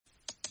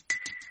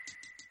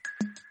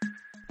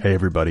Hey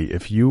everybody,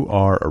 if you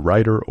are a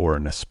writer or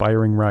an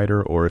aspiring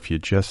writer, or if you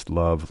just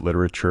love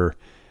literature,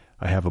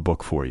 I have a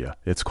book for you.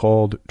 It's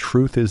called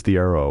Truth is the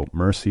Arrow,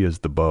 Mercy is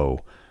the Bow,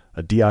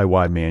 a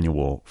DIY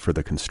manual for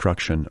the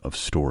construction of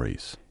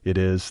stories. It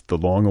is the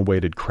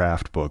long-awaited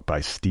craft book by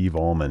Steve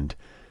Almond,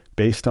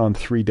 based on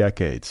 3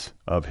 decades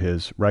of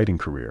his writing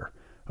career,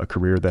 a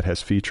career that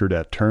has featured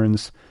at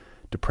turns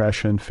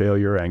depression,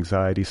 failure,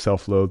 anxiety,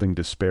 self-loathing,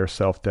 despair,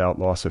 self-doubt,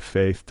 loss of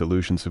faith,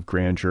 delusions of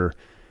grandeur,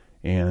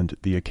 and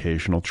the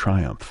occasional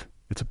triumph.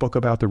 It's a book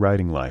about the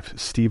writing life.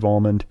 Steve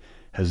Almond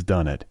has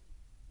done it.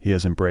 He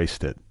has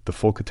embraced it, the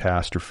full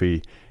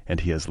catastrophe, and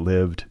he has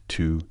lived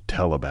to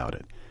tell about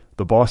it.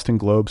 The Boston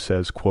Globe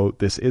says, quote,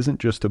 "This isn't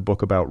just a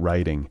book about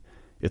writing,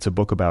 it's a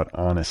book about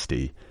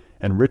honesty."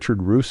 And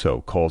Richard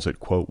Russo calls it,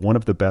 quote, "one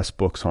of the best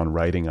books on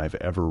writing I've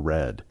ever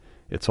read.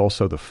 It's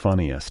also the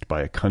funniest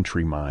by a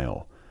country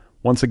mile."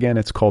 Once again,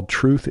 it's called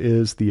Truth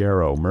is the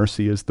Arrow,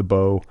 Mercy is the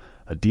Bow,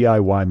 a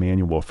DIY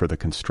manual for the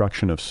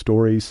construction of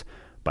stories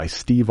by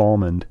Steve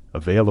Almond,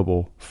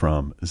 available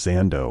from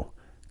Zando.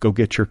 Go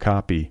get your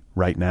copy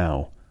right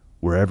now,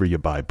 wherever you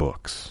buy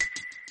books.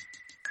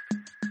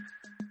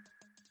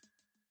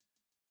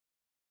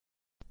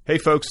 Hey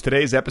folks,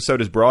 today's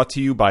episode is brought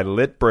to you by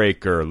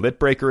Litbreaker.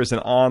 Litbreaker is an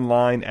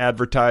online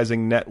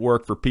advertising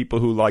network for people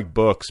who like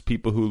books,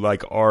 people who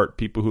like art,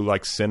 people who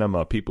like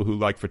cinema, people who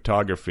like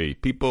photography,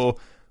 people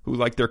who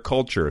like their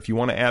culture. If you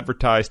want to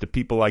advertise to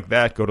people like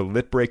that, go to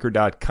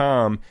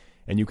litbreaker.com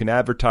and you can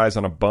advertise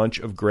on a bunch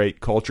of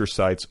great culture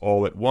sites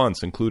all at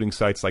once, including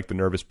sites like The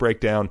Nervous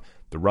Breakdown,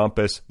 The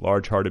Rumpus,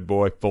 Large Hearted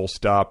Boy, Full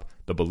Stop,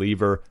 The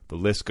Believer, the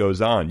list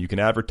goes on. You can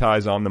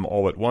advertise on them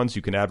all at once.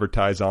 You can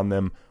advertise on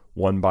them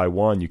one by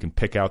one. You can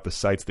pick out the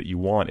sites that you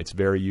want. It's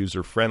very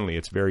user-friendly.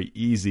 It's very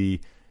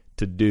easy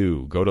to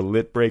do. Go to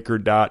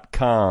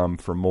litbreaker.com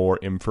for more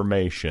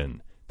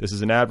information. This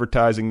is an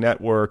advertising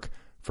network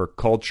for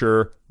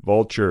culture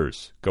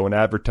vultures. Go and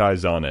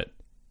advertise on it.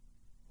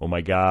 Oh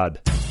my God.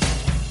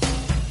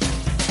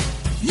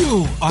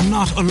 You are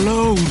not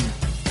alone.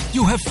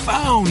 You have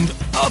found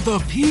other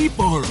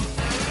people.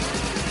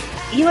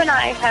 You and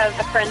I have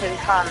a friend in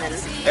common.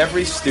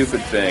 Every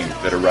stupid thing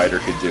that a writer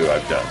could do,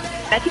 I've done.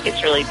 I think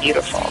it's really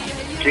beautiful.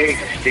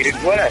 Jesus, dude,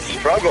 what a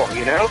struggle,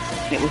 you know?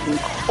 It was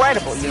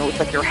incredible. You know, it's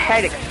like your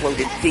head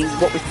exploded seeing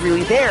what was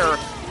really there.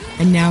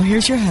 And now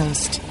here's your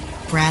host,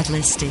 Brad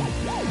Listy.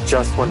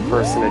 Just one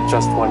person at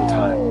just one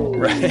time.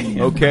 Right.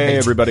 Okay,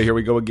 everybody, here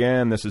we go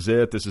again. This is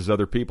it. This is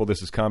Other People.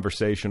 This is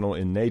conversational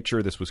in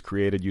nature. This was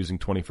created using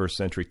 21st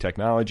century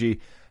technology.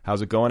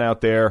 How's it going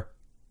out there?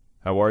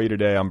 How are you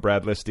today? I'm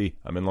Brad Listy.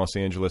 I'm in Los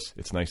Angeles.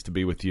 It's nice to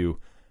be with you.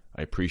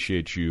 I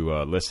appreciate you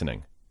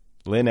listening.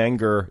 Lin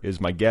Enger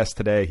is my guest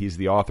today. He's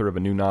the author of a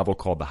new novel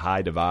called The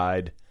High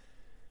Divide,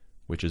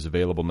 which is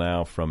available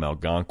now from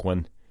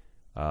Algonquin.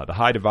 The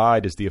High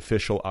Divide is the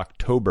official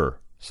October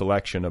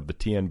selection of the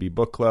TNB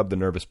Book Club, the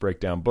Nervous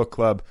Breakdown Book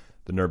Club.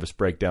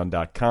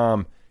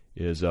 TheNervousBreakdown.com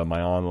is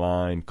my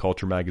online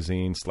culture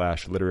magazine /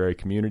 literary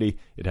community.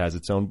 It has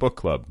its own book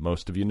club.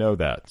 Most of you know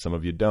that. Some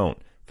of you don't.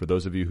 For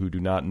those of you who do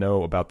not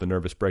know about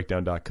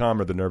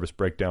TheNervousBreakdown.com or the Nervous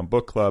Breakdown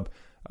Book Club,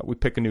 we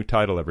pick a new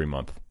title every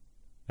month.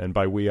 And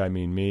by we, I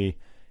mean me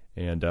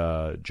and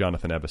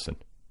Jonathan Evison,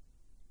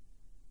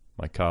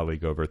 my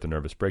colleague over at The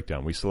Nervous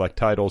Breakdown. We select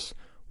titles,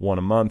 one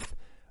a month,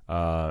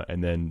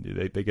 and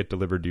then they get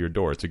delivered to your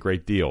door. It's a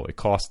great deal. It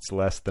costs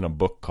less than a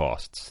book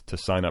costs to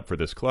sign up for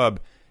this club.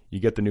 You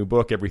get the new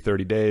book every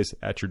 30 days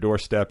at your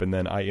doorstep, and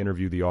then I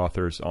interview the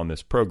authors on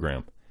this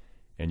program.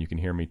 And you can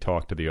hear me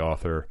talk to the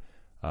author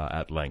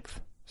at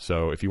length.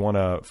 So if you want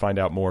to find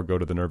out more, go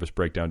to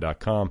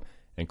thenervousbreakdown.com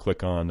and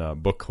click on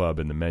Book Club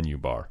in the menu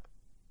bar.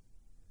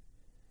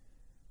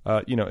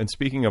 And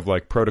speaking of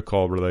like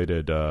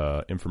protocol-related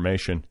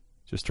information,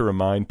 just to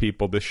remind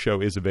people, this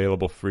show is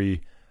available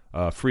free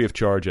of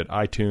charge at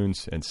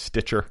iTunes and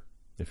Stitcher,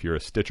 if you're a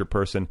Stitcher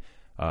person.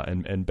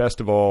 And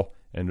best of all,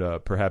 and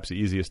perhaps the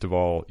easiest of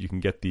all, you can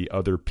get the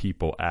Other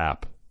People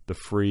app, the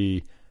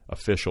free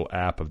official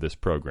app of this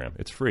program.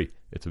 It's free.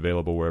 It's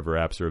available wherever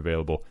apps are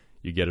available.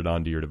 You get it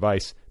onto your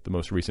device. The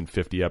most recent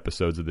 50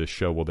 episodes of this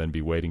show will then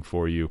be waiting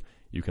for you.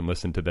 You can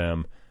listen to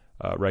them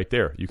right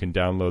there. You can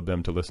download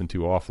them to listen to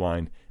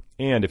offline.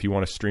 And if you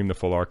want to stream the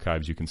full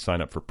archives, you can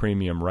sign up for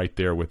premium right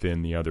there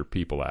within the Other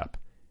People app.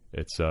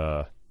 It's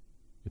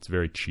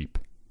very cheap.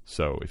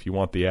 So if you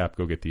want the app,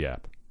 go get the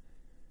app.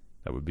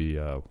 That would be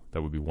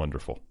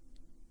wonderful.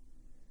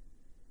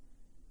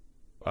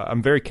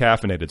 I'm very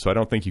caffeinated, so I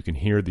don't think you can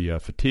hear the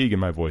fatigue in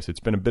my voice. It's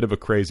been a bit of a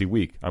crazy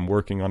week. I'm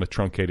working on a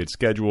truncated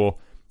schedule.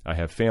 I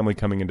have family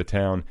coming into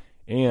town,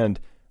 and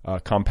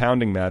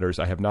compounding matters,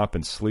 I have not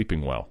been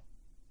sleeping well.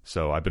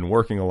 So I've been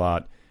working a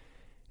lot,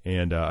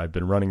 and I've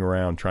been running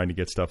around trying to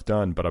get stuff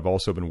done, but I've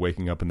also been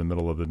waking up in the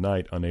middle of the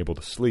night unable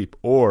to sleep,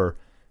 or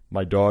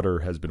my daughter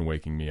has been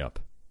waking me up.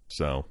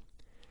 So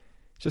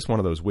it's just one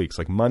of those weeks.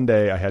 Like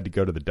Monday, I had to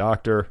go to the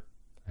doctor.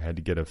 I had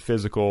to get a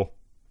physical.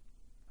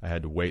 I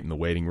had to wait in the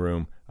waiting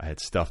room. I had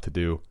stuff to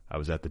do. I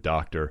was at the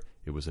doctor.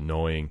 It was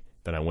annoying.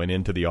 Then I went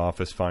into the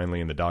office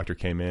finally, and the doctor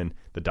came in.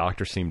 The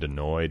doctor seemed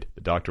annoyed.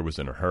 The doctor was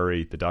in a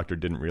hurry. The doctor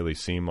didn't really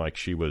seem like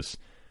she was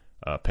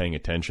paying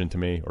attention to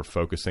me or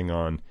focusing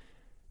on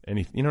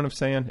anything. You know what I'm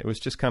saying? It was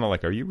just kind of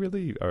like, are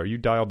you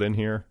dialed in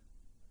here?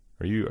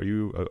 Are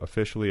you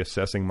officially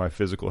assessing my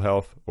physical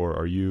health, or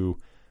are you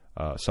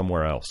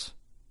somewhere else?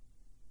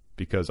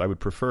 Because I would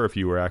prefer if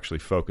you were actually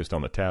focused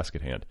on the task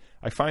at hand.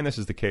 I find this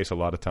is the case a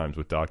lot of times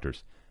with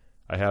doctors.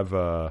 I have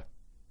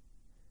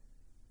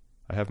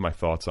my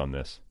thoughts on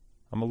this.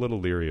 I'm a little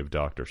leery of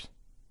doctors.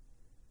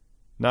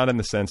 Not in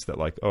the sense that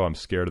like, oh, I'm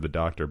scared of the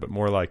doctor, but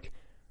more like,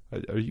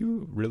 are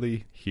you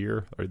really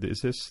here? Or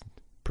is this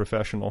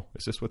professional?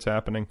 Is this what's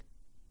happening?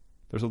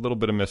 There's a little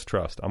bit of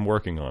mistrust. I'm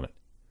working on it.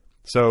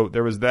 So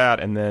there was that,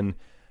 and then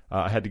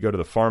I had to go to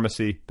the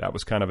pharmacy. That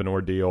was kind of an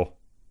ordeal.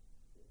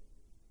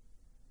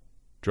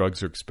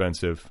 Drugs are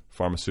expensive.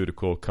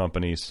 Pharmaceutical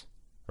companies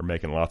are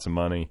making lots of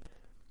money.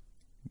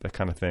 That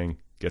kind of thing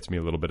gets me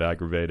a little bit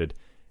aggravated.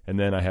 And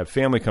then I have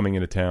family coming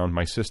into town,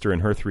 my sister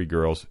and her 3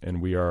 girls,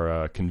 and we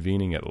are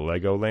convening at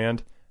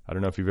Legoland. I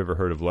don't know if you've ever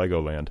heard of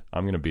Legoland.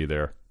 I'm going to be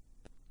there.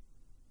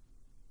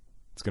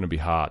 It's going to be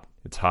hot.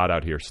 It's hot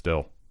out here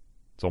still.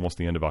 It's almost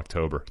the end of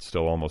October. It's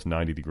still almost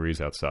 90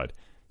 degrees outside.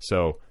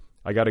 So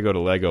I got to go to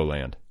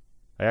Legoland.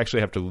 I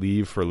actually have to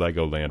leave for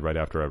Legoland right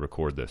after I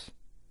record this.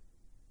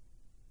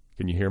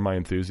 Can you hear my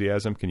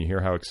enthusiasm? Can you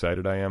hear how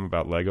excited I am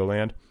about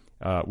Legoland?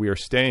 We are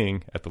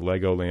staying at the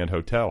Legoland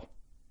Hotel,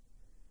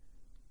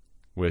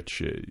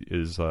 which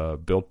is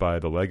built by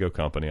the Lego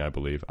company, I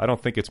believe. I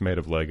don't think it's made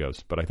of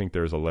Legos, but I think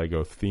there's a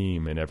Lego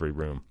theme in every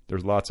room.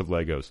 There's lots of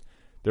Legos.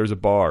 There's a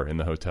bar in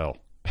the hotel.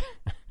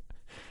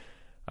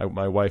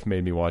 My wife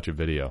made me watch a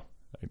video.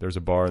 There's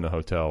a bar in the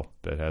hotel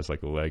that has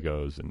like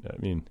Legos, and I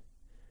mean,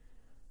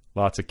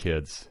 lots of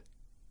kids,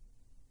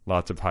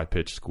 lots of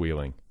high-pitched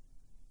squealing,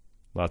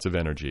 lots of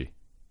energy,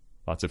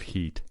 lots of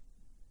heat,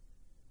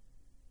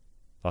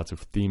 lots of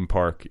theme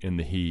park in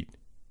the heat,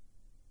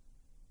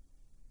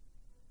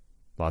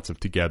 lots of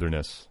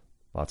togetherness,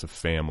 lots of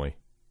family.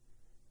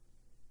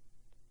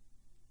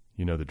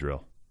 You know the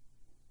drill.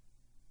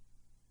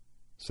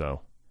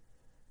 So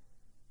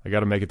I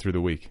got to make it through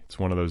the week. It's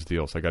one of those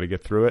deals. I got to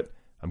get through it.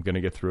 I'm going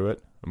to get through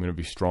it. I'm going to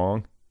be strong.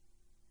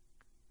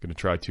 I'm going to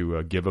try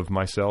to give of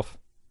myself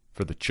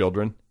for the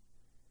children.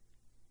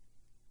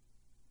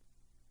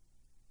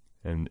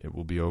 And it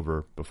will be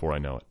over before I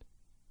know it.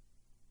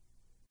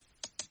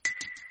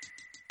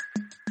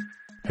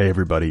 Hey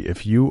everybody,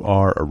 if you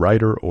are a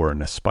writer or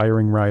an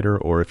aspiring writer,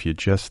 or if you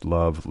just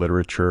love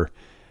literature,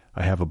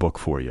 I have a book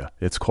for you.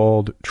 It's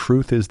called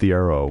Truth is the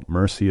Arrow,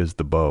 Mercy is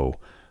the Bow,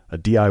 a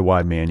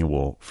DIY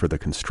manual for the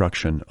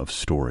construction of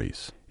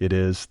stories. It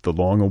is the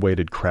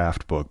long-awaited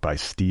craft book by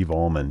Steve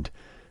Almond,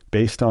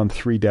 based on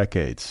 3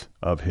 decades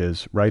of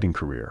his writing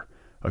career,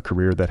 a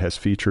career that has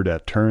featured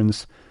at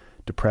turns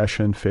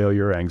depression,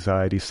 failure,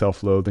 anxiety,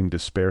 self-loathing,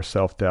 despair,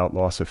 self-doubt,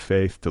 loss of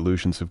faith,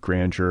 delusions of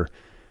grandeur,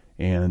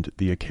 and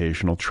the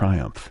occasional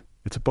triumph.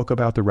 It's a book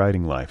about the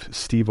writing life.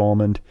 Steve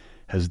Almond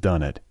has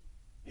done it.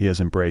 He has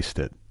embraced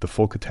it, the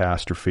full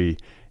catastrophe,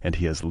 and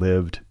he has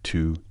lived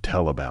to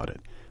tell about it.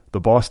 The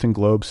Boston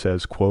Globe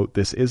says, quote,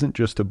 "This isn't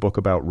just a book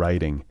about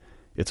writing,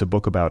 it's a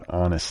book about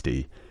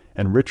honesty."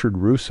 And Richard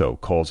Russo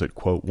calls it,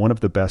 quote, "one of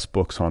the best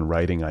books on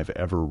writing I've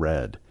ever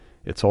read.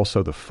 It's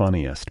also the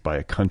funniest by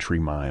a country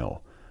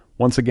mile."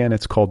 Once again,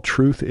 it's called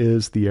Truth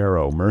is the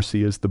Arrow,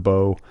 Mercy is the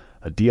Bow,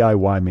 a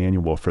DIY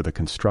manual for the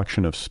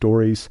construction of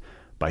stories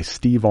by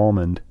Steve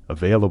Almond,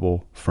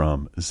 available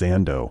from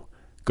Zando.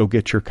 Go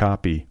get your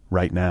copy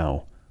right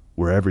now,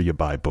 wherever you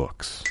buy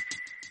books.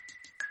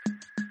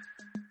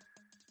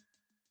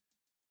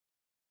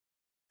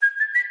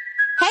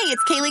 Hey,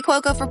 it's Kaylee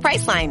Cuoco for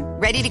Priceline.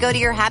 Ready to go to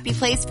your happy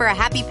place for a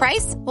happy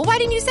price? Well, why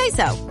didn't you say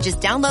so?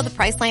 Just download the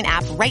Priceline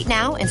app right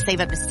now and save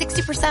up to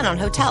 60% on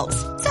hotels.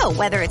 So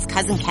whether it's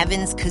Cousin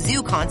Kevin's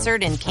Kazoo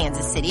Concert in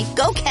Kansas City,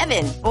 go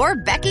Kevin, or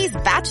Becky's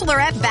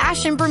Bachelorette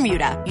Bash in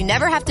Bermuda, you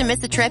never have to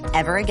miss a trip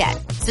ever again.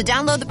 So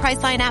download the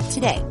Priceline app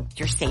today.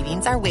 Your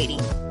savings are waiting.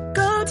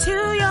 Go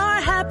to your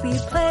happy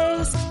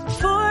place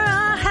for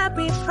a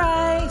happy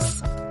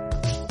price.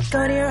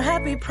 Go to your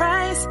happy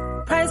price,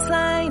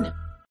 Priceline.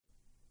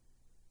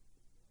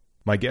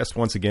 My guest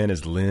once again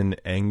is Lin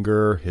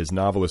Enger. His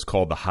novel is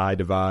called The High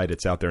Divide.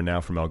 It's out there now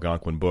from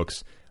Algonquin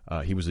Books.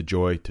 He was a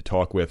joy to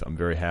talk with. I'm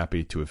very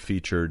happy to have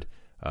featured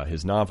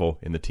his novel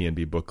in the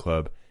TNB Book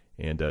Club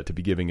and to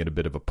be giving it a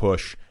bit of a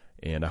push.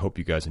 And I hope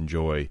you guys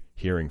enjoy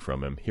hearing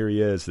from him. Here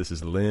he is. This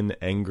is Lin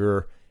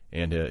Enger,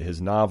 and his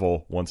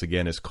novel, once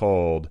again, is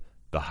called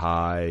The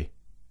High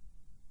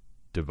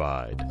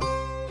Divide.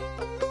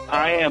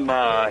 I am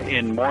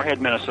in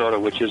Moorhead, Minnesota,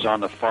 which is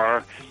on the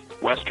far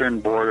western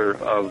border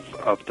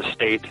of the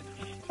state.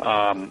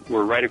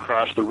 We're right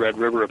across the Red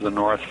River of the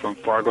North from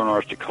Fargo,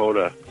 North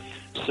Dakota.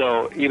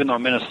 So even though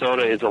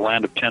Minnesota is a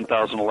land of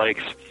 10,000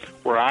 lakes,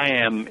 where I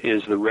am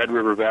is the Red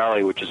River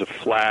Valley, which is a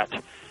flat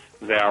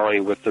valley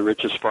with the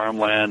richest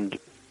farmland,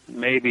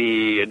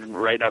 maybe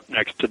right up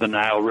next to the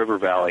Nile River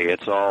Valley.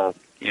 It's all,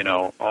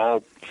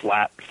 all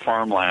flat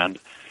farmland.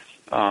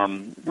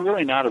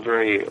 Really not a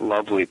very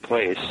lovely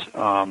place.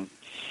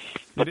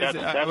 But that's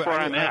where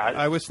I'm at.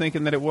 I was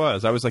thinking that it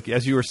was. I was like,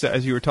 as you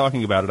were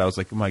talking about it, I was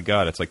like, oh my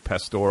God, it's like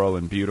pastoral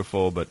and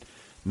beautiful, but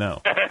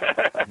no.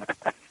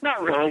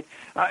 Not really.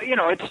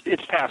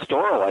 It's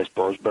pastoral, I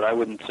suppose, but I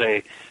wouldn't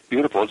say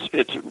beautiful.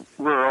 It's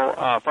rural.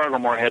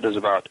 Fargo-Moorhead is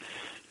about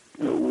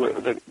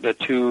the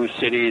two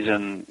cities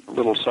and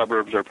little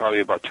suburbs are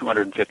probably about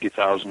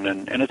 250,000,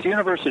 and it's a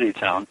university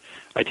town.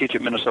 I teach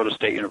at Minnesota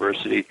State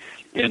University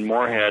in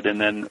Moorhead,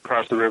 and then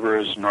across the river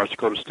is North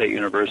Dakota State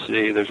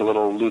University. There's a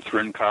little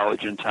Lutheran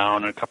college in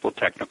town and a couple of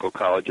technical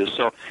colleges.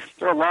 So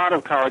there are a lot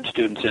of college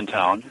students in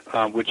town,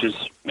 which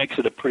makes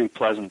it a pretty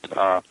pleasant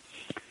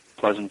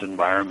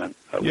environment.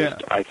 At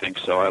least I think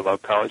so. I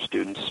love college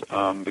students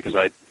because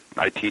I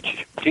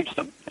teach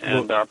them,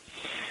 and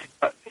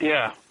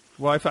yeah.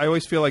 Well, I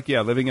always feel like,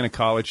 living in a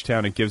college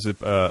town, it gives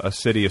a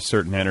city a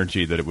certain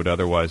energy that it would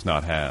otherwise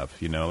not have,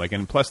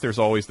 and plus there's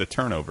always the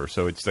turnover.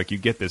 So it's like you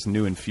get this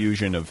new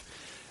infusion of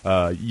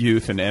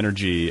youth and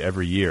energy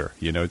every year.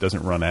 It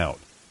doesn't run out.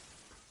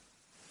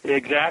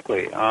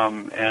 Exactly.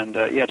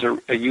 It's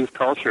a youth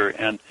culture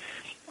and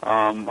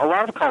a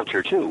lot of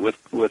culture, too,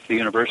 with the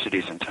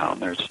universities in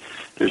town.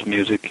 There's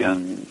music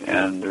and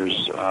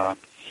there's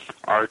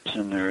art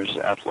and there's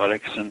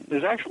athletics, and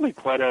there's actually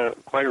quite a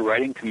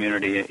writing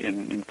community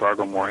in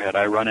Fargo-Moorhead.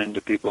 I run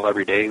into people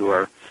every day who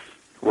are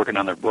working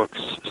on their books,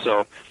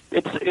 so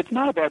it's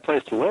not a bad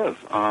place to live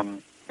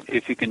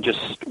if you can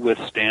just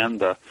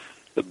withstand the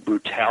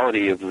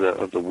brutality of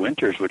the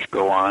winters, which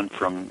go on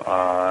from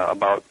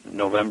about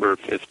November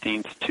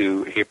 15th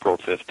to April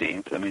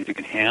 15th. I mean, if you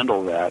can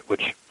handle that,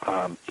 which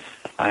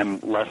I'm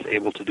less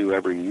able to do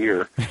every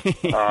year.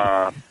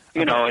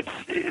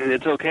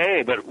 It's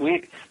okay, but my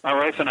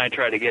wife and I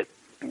try to get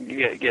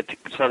to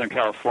Southern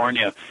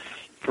California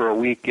for a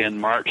week in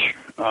March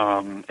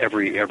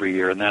every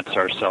year, and that's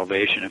our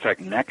salvation. In fact,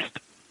 next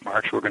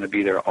March we're going to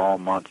be there all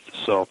month.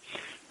 So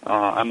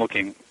I'm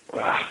looking.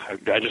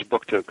 I just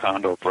booked a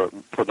condo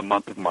for the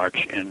month of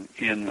March in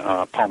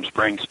Palm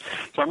Springs,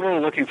 so I'm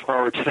really looking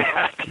forward to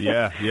that.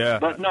 Yeah.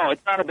 But no,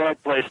 it's not a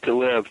bad place to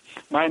live.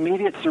 My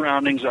immediate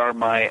surroundings are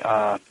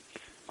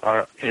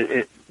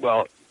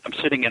I'm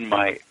sitting in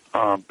my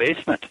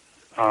basement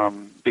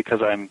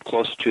because I'm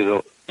close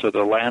to the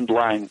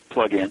landline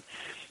plug-in,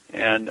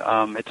 and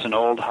it's an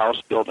old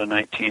house built in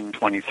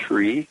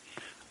 1923,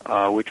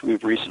 which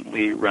we've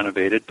recently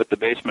renovated, but the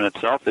basement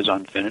itself is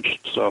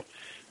unfinished. So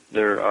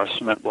there are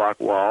cement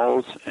block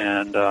walls,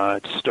 and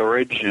it's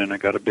storage, and I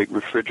got a big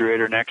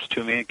refrigerator next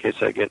to me in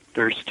case I get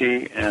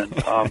thirsty, and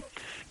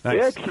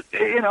nice.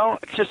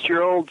 It's just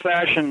your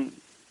old-fashioned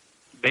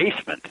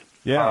basement.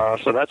 Yeah.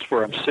 So that's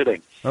where I'm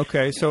sitting.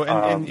 Okay. So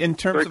in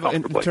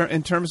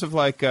terms of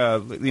like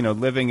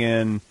living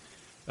in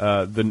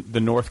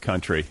the North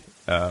Country,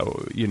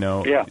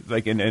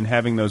 like and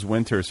having those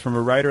winters from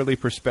a writerly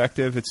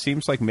perspective, it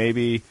seems like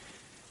maybe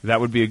that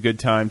would be a good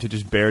time to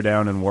just bear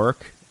down and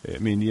work. I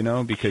mean,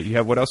 because you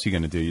have what else are you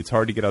going to do? It's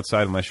hard to get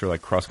outside unless you're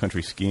like cross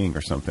country skiing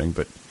or something.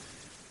 But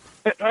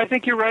I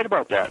think you're right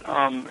about that.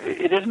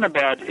 It isn't a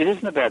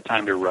bad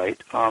time to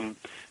write.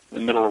 The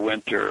middle of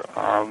winter.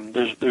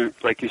 There's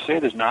like you say,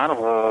 there's not a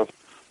whole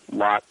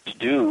lot to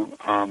do.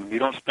 You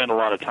don't spend a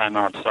lot of time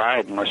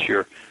outside unless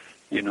you're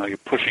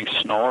pushing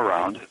snow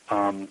around.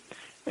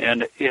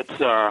 And it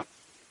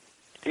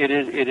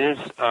is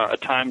a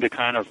time to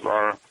kind of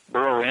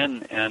burrow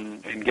in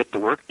and get the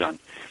work done,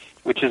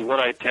 which is what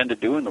I tend to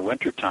do in the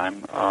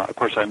wintertime. Of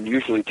course, I'm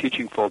usually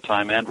teaching full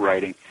time and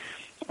writing,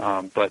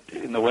 but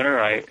in the winter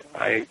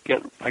I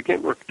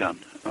get work done,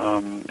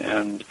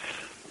 and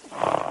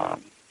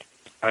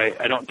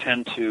I don't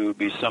tend to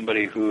be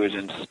somebody who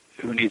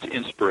needs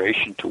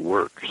inspiration to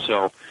work.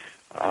 So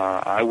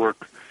I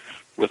work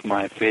with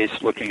my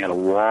face looking at a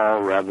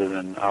wall rather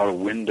than out a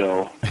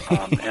window.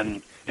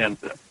 And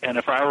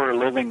if I were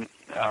living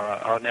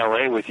out in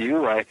L.A. with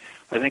you, I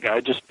think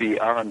I'd just be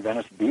out on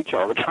Venice Beach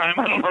all the time.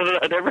 I don't know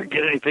that I'd ever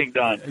get anything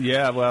done.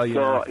 Yeah, well,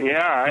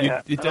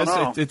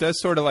 it does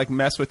sort of like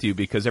mess with you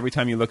because every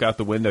time you look out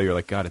the window, you're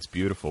like, God, it's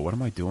beautiful. What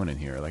am I doing in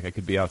here? Like I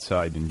could be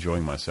outside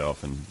enjoying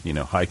myself and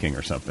hiking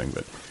or something.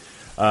 But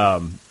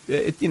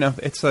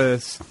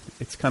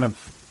it's kind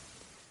of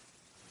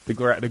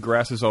the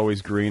grass is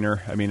always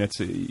greener. I mean,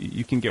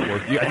 you can get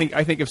work.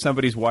 I think if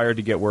somebody's wired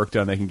to get work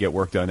done, they can get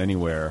work done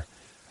anywhere.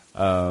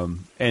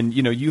 And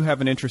you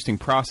have an interesting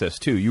process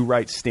too. You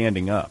write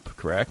standing up,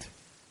 correct?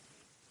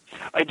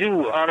 I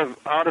do out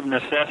of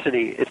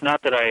necessity. It's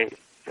not that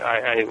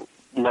I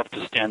love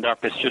to stand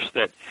up. It's just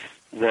that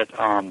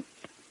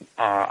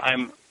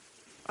I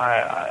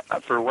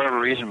for whatever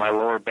reason my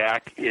lower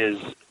back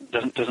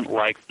doesn't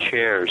like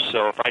chairs.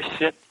 So if I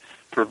sit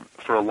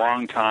for a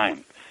long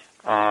time,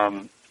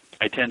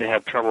 I tend to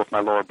have trouble with my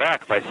lower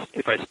back.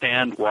 If I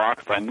stand, walk,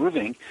 if I'm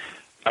moving,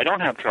 I don't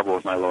have trouble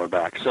with my lower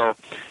back. So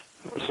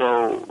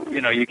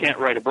you can't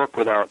write a book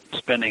without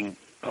spending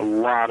a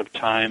lot of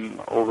time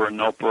over a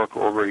notebook,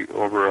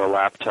 over a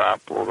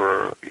laptop,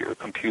 over your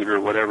computer,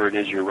 whatever it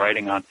is you're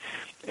writing on.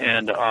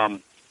 And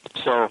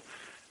so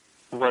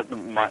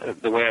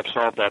the way I've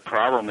solved that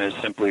problem is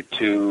simply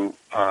to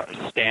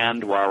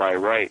stand while I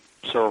write.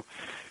 So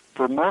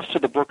for most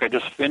of the book I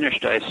just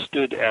finished, I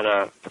stood at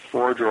a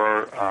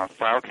 4-drawer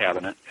file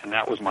cabinet, and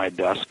that was my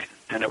desk,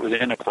 and it was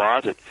in a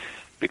closet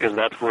because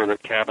that's where the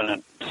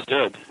cabinet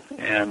stood.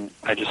 And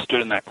I just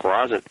stood in that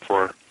closet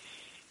for,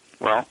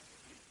 well,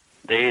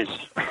 days,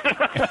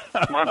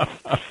 months.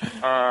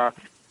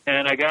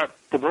 And I got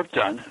the book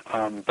done.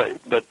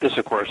 But this,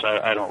 of course,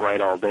 I don't write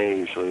all day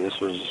usually. This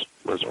was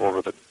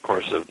over the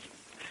course of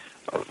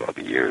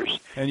years.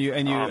 And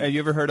have you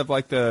ever heard of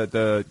like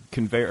the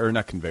conveyor, or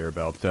not conveyor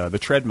belt, the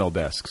treadmill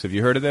desks? Have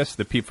you heard of this?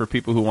 For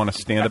people who want to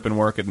stand up and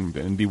work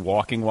and be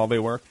walking while they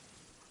work?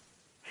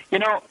 You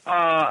know,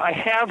 I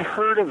have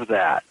heard of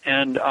that,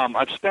 and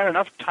I've spent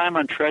enough time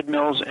on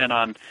treadmills and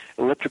on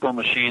elliptical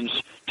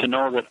machines to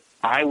know that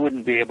I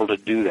wouldn't be able to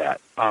do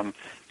that.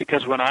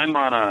 Because when I'm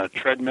on a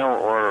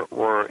treadmill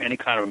or any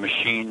kind of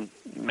machine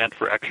meant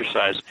for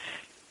exercise,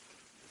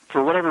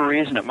 for whatever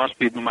reason, it must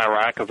be my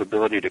lack of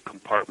ability to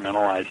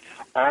compartmentalize.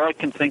 All I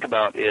can think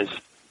about is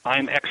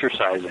I'm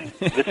exercising.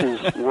 This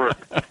is work,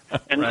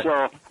 and right.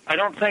 So I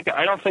don't think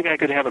I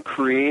could have a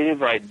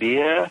creative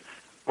idea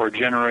or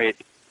generate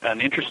an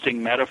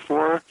interesting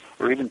metaphor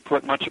or even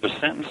put much of a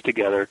sentence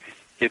together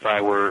if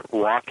I were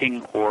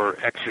walking or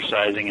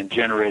exercising and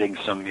generating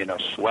some,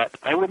 sweat.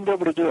 I wouldn't be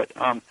able to do it.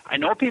 I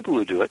know people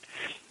who do it.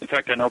 In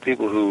fact, I know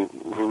people who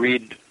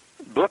read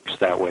books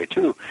that way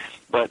too,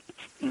 but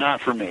not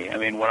for me. I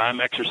mean, when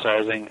I'm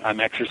exercising, and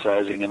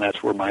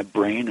that's where my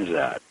brain is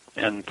at.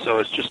 And so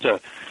it's just a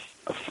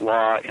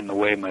flaw in the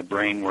way my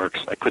brain works.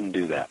 I couldn't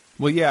do that.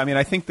 Well, yeah, I mean,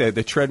 I think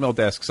the treadmill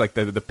desks, like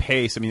the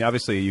pace, I mean,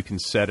 obviously you can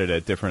set it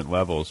at different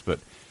levels, but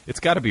it's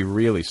got to be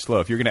really slow.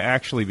 If you're going to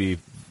actually be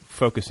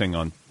focusing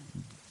on,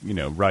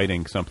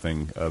 writing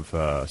something of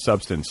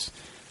substance,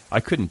 I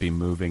couldn't be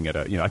moving at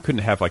I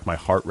couldn't have like my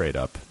heart rate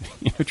up,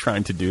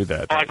 trying to do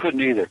that. Oh, I couldn't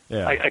either.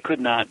 Yeah. I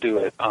could not do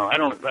it. I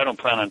don't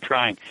plan on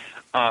trying.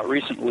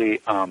 Recently,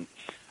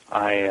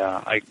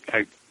 I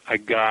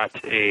got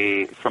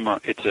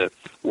it's a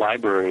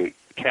library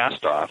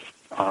cast-off.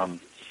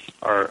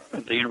 The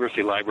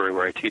university library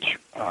where I teach,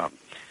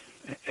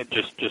 it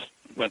just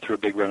went through a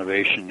big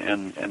renovation,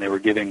 and they were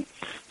giving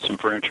some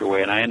furniture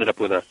away, and I ended up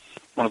with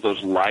one of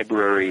those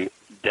library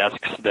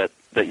desks that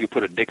you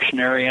put a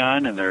dictionary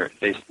on, and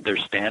they're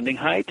standing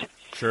height.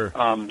 Sure.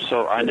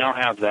 So I now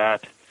have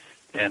that,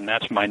 and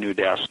that's my new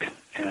desk.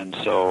 And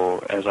so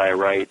as I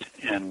write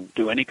and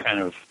do any kind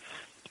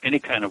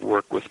of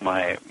work with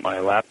my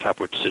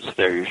laptop, which sits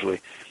there usually,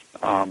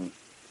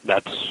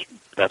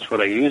 that's what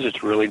I use.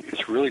 It's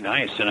really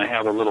nice, and I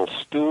have a little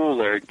stool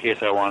there in case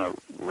I want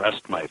to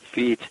rest my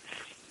feet.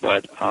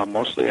 But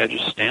mostly I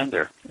just stand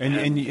there.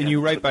 And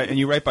you write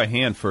by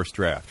hand first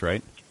draft,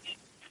 right?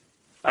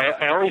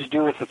 I always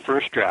do with the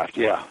first draft.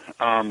 Yeah,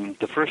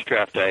 the first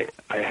draft I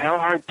have a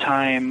hard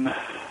time.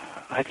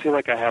 I feel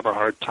like I have a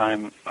hard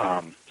time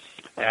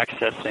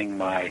accessing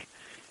my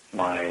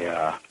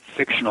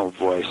fictional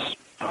voice.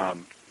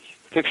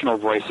 Fictional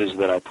voices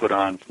that I put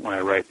on when I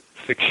write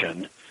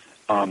fiction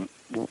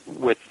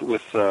with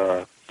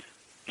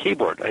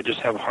keyboard. I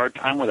just have a hard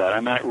time with that. I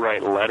might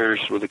write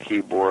letters with a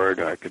keyboard.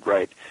 I could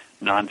write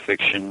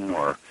nonfiction,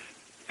 or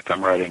if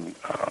I'm writing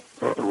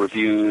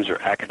reviews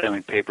or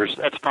academic papers,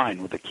 that's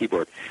fine with the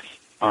keyboard.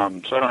 So I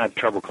don't have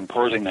trouble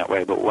composing that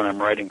way. But when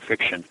I'm writing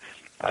fiction,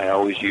 I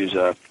always use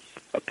a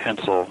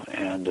pencil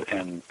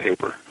and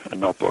paper, a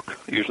notebook,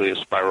 usually a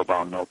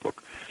spiral-bound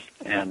notebook.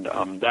 And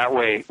that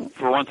way,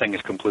 for one thing,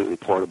 it's completely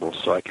portable.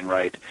 So I can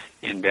write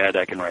in bed,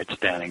 I can write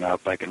standing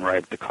up, I can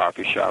write at the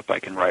coffee shop, I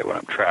can write when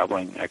I'm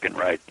traveling, I can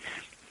write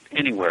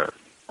anywhere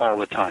all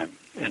the time.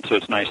 And so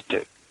it's nice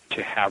to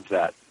have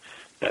that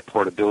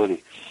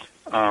portability.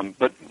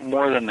 But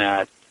more than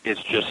that,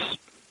 it's just.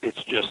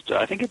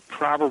 I think it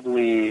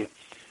probably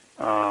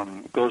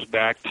goes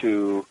back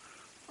to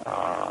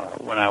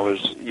when I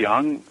was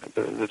young,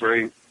 the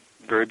very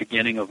very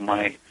beginning of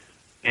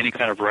any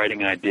kind of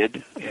writing I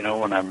did.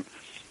 When I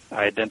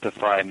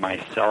identify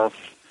myself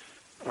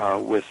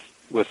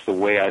with the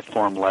way I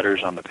form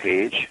letters on the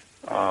page.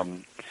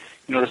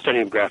 The study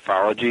of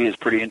graphology is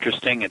pretty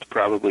interesting. It's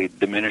probably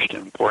diminished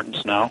in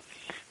importance now,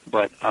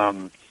 but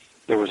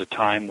there was a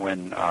time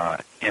when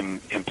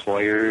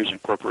employers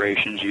and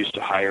corporations used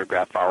to hire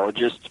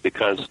graphologists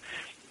because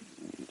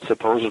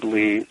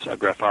supposedly a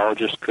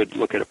graphologist could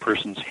look at a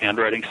person's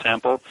handwriting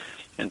sample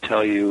and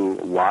tell you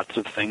lots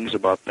of things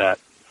about that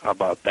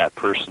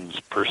person's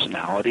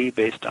personality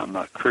based on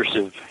the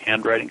cursive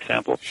handwriting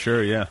sample.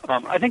 Sure, yeah.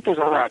 I think there's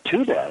a lot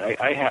to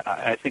that.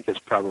 I think it's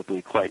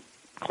probably quite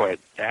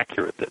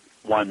accurate that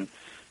one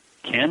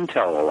can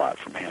tell a lot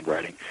from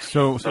handwriting.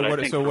 So what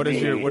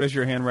does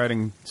your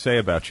handwriting say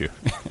about you?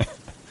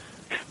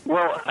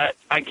 Well,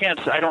 I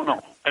can't. I don't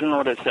know. I don't know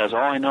what it says. All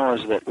I know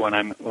is that when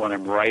I'm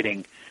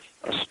writing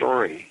a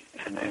story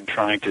and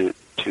trying to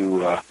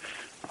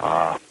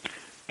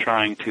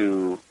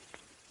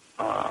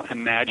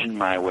imagine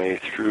my way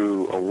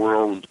through a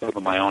world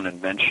of my own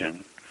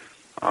invention,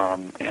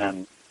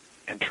 and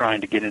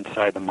trying to get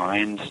inside the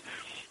minds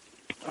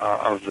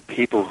of the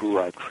people who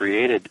I've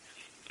created,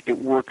 it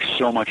works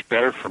so much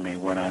better for me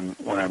when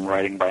I'm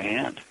writing by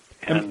hand,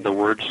 and the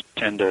words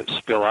tend to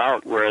spill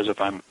out. Whereas if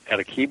I'm at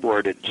a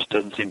keyboard, it just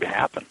doesn't seem to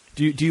happen.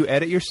 Do you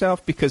edit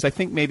yourself? Because I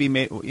think maybe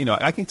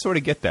I can sort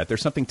of get that.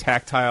 There's something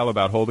tactile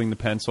about holding the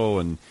pencil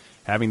and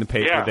having the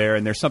paper there,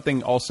 and there's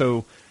something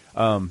also.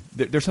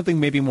 There's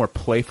something maybe more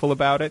playful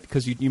about it,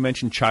 because you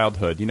mentioned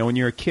childhood. When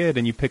you're a kid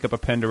and you pick up a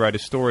pen to write a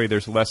story,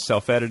 there's less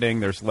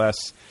self-editing, there's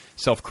less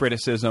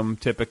self-criticism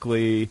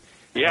typically,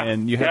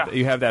 and you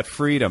have that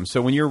freedom.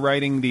 So when you're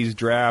writing these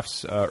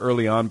drafts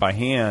early on by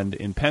hand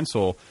in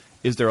pencil,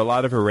 is there a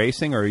lot of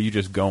erasing, or are you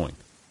just going?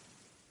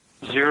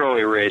 Zero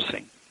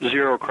erasing,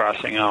 zero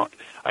crossing out.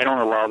 I don't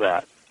allow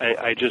that.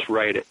 I just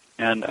write it.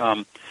 And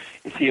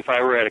you see, if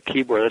I were at a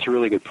keyboard, that's a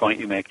really good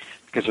point you make,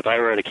 because if I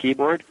were at a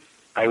keyboard,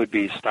 I would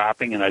be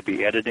stopping, and I'd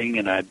be editing,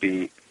 and I'd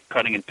be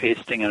cutting and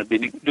pasting, and I'd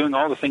be doing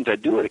all the things I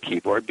do at a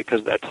keyboard,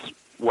 because that's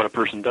what a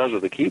person does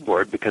with a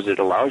keyboard, because it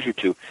allows you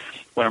to.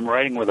 When I'm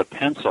writing with a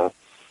pencil,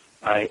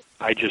 I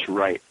just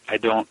write. I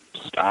don't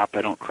stop.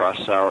 I don't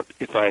cross out.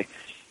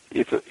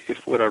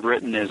 If what I've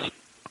written is, if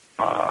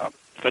I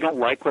don't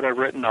like what I've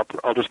written,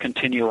 I'll just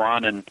continue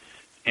on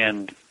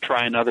and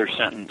try another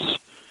sentence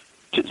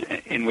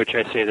in which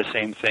I say the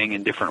same thing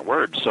in different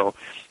words. So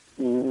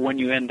when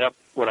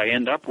what I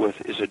end up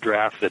with is a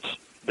draft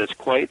that's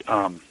quite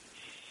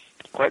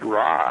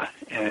raw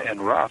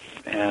and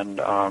rough,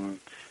 and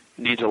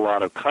needs a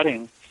lot of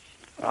cutting,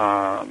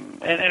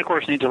 and of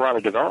course needs a lot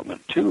of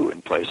development too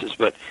in places.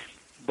 But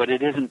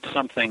it isn't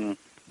something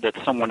that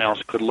someone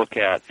else could look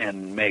at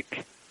and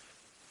make.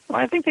 Well,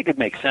 I think they could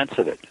make sense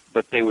of it,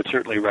 but they would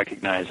certainly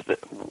recognize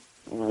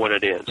what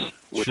it is,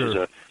 which is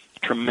a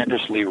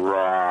tremendously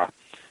raw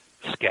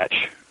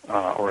sketch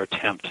or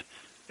attempt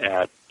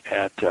at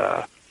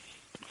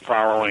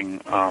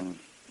following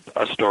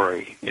a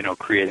story,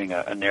 creating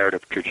a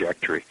narrative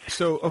trajectory.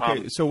 So,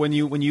 okay, so when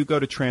you go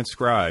to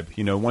transcribe,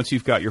 once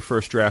you've got your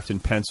first draft in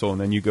pencil and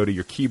then you go to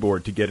your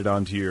keyboard to get it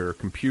onto your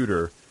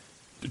computer,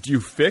 do you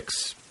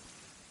fix?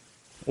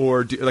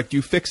 Or do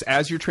you fix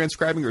as you're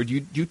transcribing, or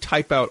do you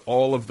type out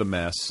all of the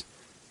mess,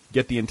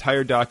 get the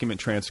entire document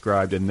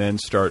transcribed, and then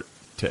start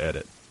to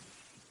edit?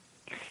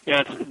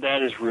 Yeah,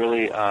 that is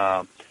really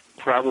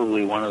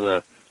probably one of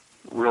the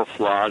real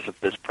flaws of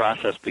this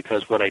process,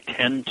 because what I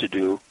tend to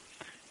do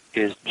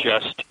is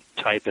just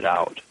type it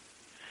out.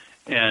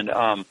 And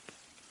I'm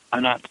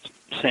not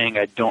saying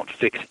I don't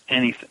fix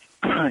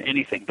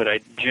anything, but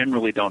I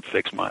generally don't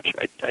fix much.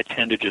 I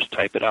tend to just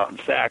type it out. In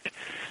fact,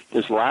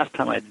 this last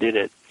time I did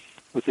it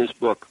with this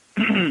book,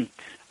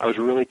 I was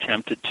really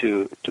tempted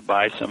to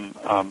buy some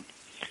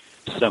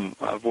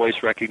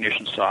voice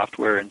recognition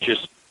software and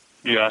just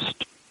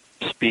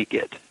speak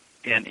it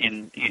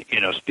and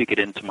speak it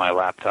into my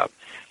laptop.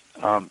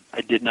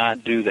 I did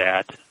not do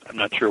that. I'm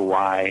not sure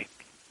why,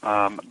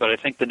 but I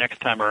think the next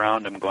time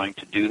around I'm going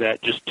to do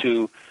that, just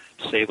to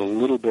save a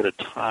little bit of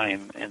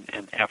time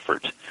and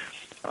effort,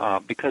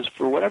 because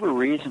for whatever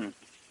reason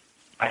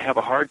I have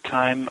a hard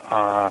time.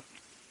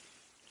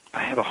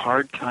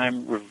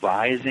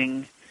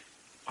 Revising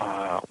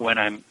when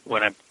I'm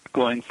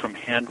going from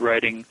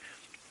handwriting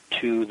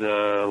to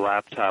the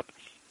laptop.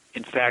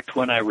 In fact,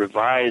 when I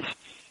revise,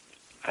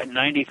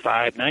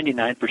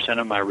 99%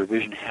 of my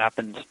revision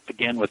happens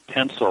again with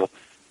pencil,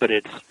 but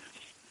it's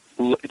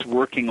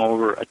working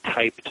over a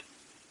typed,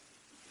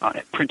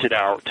 printed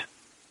out,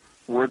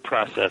 word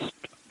processed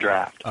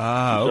draft.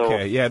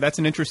 Okay, yeah, that's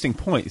an interesting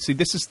point. See,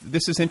 this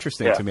is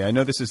interesting to me. I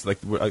know this is we're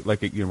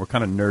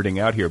kind of nerding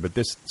out here, but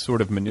this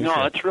sort of minutiae.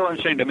 No, it's real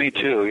interesting to me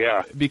too.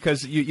 Yeah,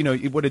 because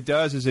what it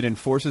does is it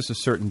enforces a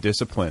certain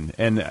discipline,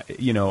 and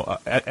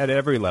at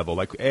every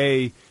level,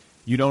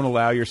 you don't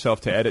allow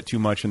yourself to edit too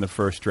much in the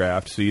first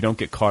draft, so you don't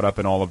get caught up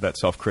in all of that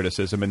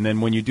self-criticism. And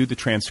then when you do the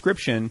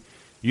transcription,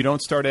 you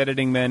don't start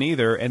editing then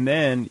either. And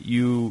then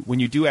when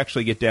you do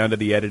actually get down to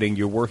the editing,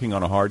 you're working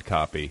on a hard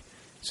copy.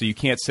 So you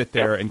can't sit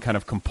there and kind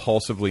of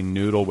compulsively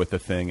noodle with the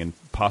thing and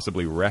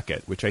possibly wreck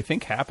it, which I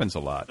think happens a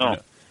lot. No.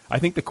 I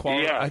think the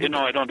quality... Yeah,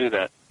 I don't do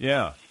that.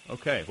 Yeah,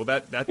 okay. Well,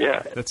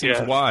 that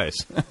seems wise.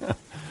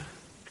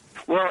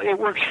 Well, it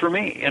works for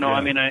me,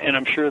 I mean, and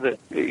I'm sure that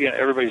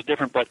everybody's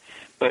different, but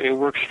it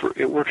works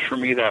for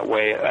me that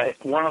way.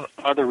 One of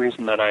the other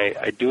reason that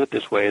I do it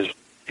this way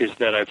is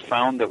that I've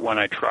found that when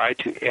I try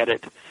to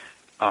edit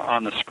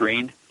on the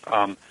screen,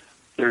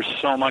 there's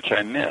so much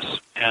I miss,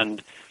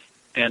 and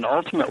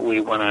ultimately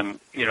when I'm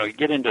you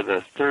get into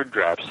the third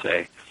draft,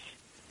 say,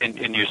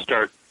 and you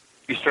start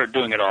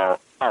doing it all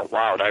out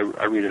loud.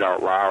 I read it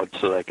out loud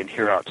so that I can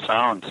hear out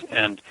sounds,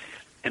 and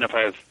if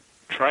I've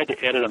tried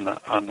to edit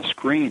on the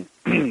screen,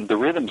 the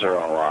rhythms are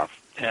all off,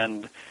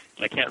 and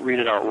I can't read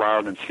it out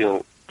loud and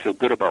feel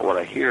good about what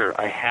I hear.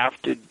 I have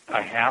to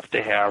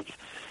have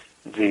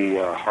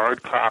the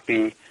hard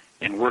copy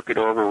and work it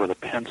over with a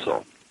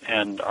pencil,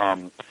 and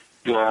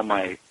do all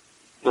my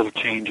little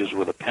changes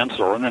with a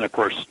pencil, and then of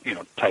course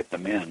type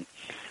them in.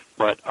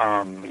 But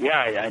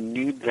I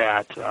need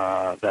that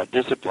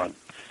discipline,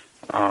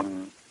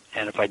 and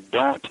if I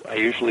don't, I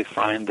usually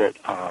find that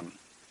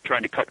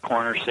trying to cut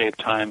corners, save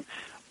time,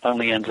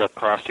 only ends up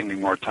costing me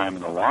more time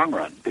in the long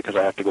run because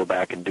I have to go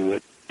back and do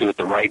it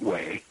the right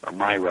way, or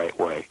my right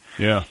way.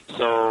 Yeah.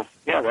 So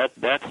that's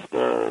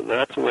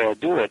the way I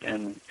do it,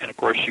 and of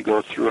course you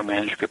go through a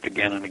manuscript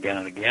again and again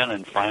and again,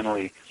 and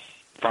finally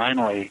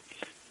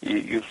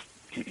you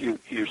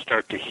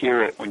start to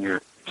hear it when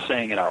you're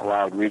saying it out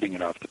loud, reading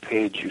it off the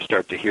page. You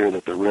start to hear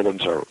that the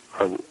rhythms are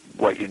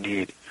what you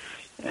need,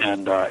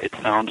 and it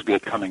sounds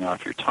good coming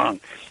off your tongue.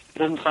 If it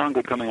doesn't sound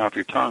good coming off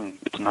your tongue,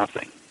 it's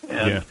nothing.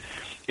 And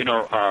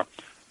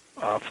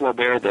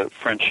Flaubert, the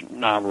French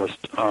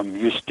novelist,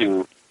 used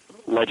to.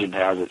 Legend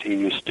has it he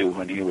used to,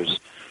 when he was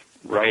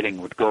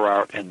writing, would go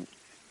out and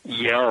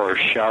yell or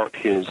shout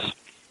his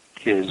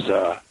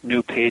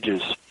new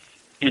pages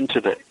into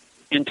the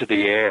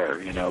air,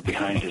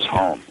 behind his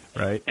home.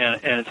 Right. And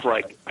it's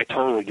like, I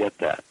totally get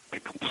that. I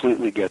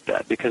completely get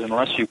that, because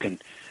unless you can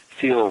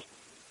feel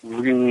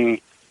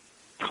really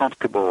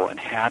comfortable and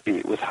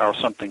happy with how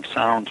something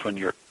sounds when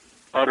you're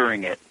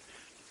uttering it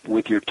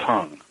with your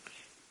tongue,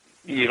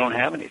 you don't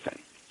have anything.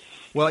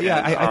 Well,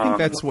 yeah, I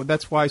think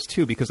that's wise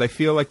too, because I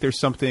feel like there's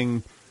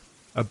something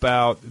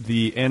about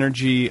the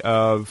energy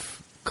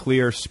of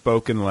clear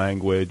spoken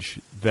language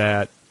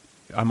that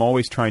I'm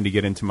always trying to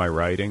get into my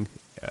writing.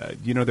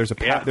 There's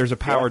a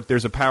power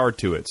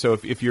to it. So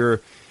if you're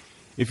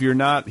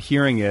not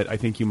hearing it, I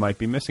think you might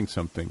be missing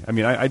something. I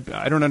mean,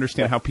 I don't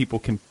understand how people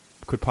could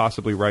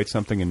possibly write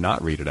something and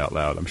not read it out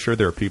loud. I'm sure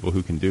there are people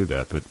who can do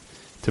that, but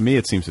to me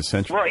it seems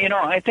essential. Well,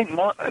 I think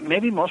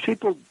maybe most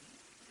people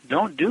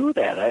don't do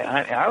that.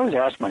 I always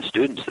ask my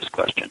students this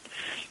question,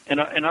 and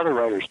other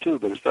writers too,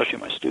 but especially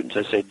my students.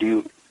 I say,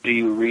 do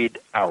you read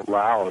out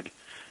loud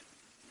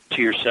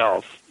to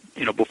yourself,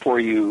 before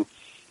you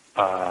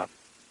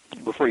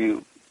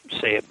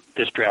say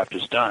this draft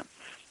is done?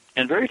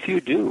 And very few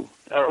do.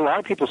 A lot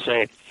of people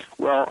say,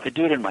 well, I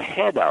do it in my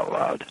head out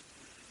loud,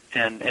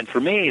 and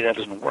for me that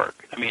doesn't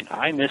work. I mean,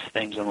 I miss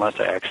things unless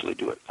I actually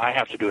do it. I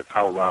have to do it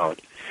out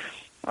loud.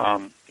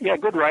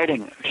 Good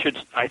writing should,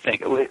 I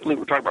think, we're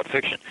talking about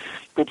fiction,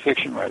 good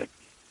fiction writing,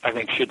 I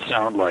think, should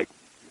sound like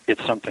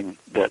it's something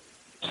that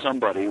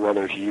somebody,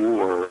 whether it's you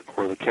or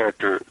the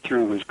character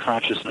through whose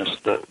consciousness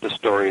the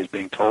story is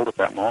being told at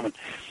that moment,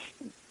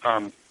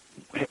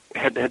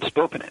 had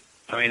spoken it.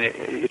 I mean,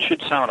 it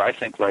should sound, I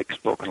think, like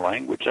spoken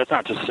language. That's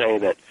not to say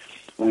that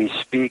we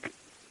speak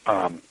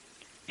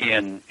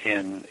in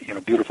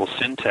beautiful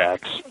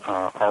syntax,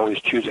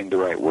 always choosing the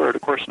right word.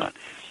 Of course not.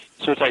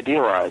 So it's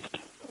idealized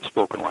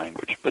spoken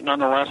language, but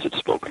nonetheless it's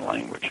spoken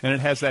language, and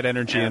it has that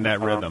energy and that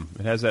rhythm.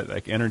 It has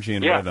that energy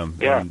and rhythm.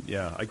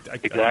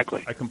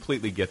 Exactly. I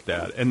completely get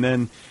that. And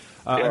then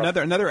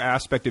another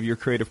aspect of your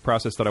creative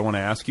process that I want to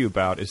ask you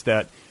about is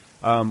that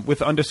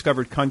with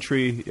Undiscovered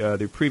Country,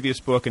 the previous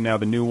book, and now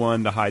the new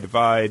one, The High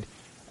Divide,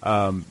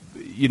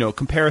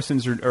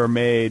 comparisons are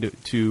made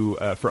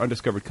to for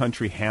Undiscovered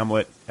Country,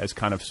 Hamlet as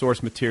kind of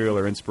source material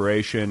or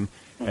inspiration,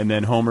 and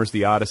then Homer's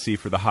The Odyssey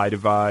for The High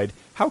Divide.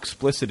 How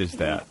explicit is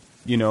that?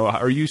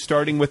 Are you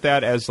starting with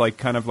that as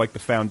kind of like the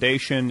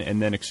foundation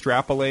and then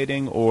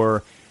extrapolating,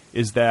 or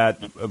is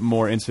that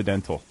more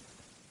incidental?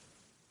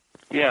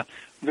 Yeah,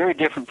 very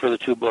different for the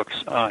two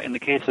books. In the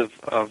case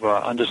of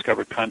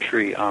Undiscovered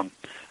Country,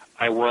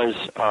 I was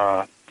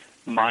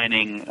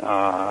mining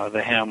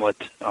the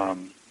Hamlet,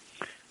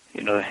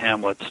 the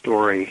Hamlet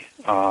story.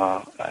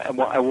 I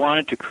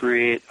wanted to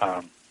create.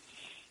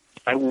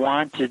 I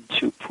wanted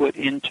to put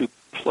into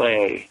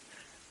play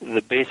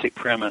the basic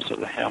premise of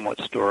the Hamlet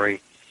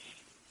story,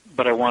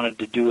 but I wanted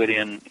to do it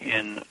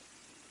in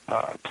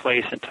a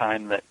place and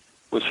time that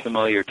was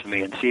familiar to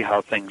me and see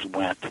how things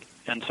went.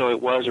 And so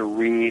it was a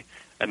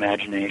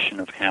reimagination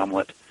of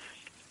Hamlet,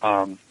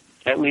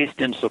 at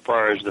least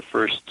insofar as the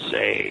first,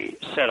 say,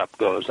 setup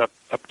goes, up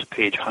to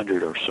page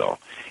 100 or so.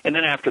 And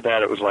then after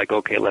that, it was like,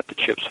 okay, let the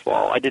chips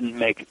fall. I didn't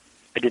make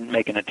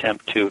an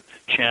attempt to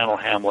channel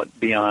Hamlet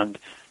beyond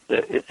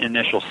the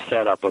initial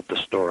setup of the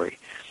story,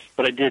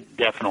 but I did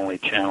definitely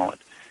channel it.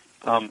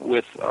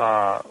 With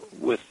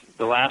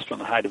the last one,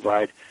 The High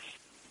Divide,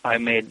 I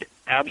made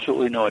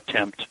absolutely no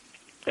attempt,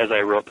 as I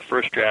wrote the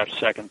first draft,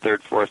 second,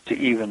 third, fourth,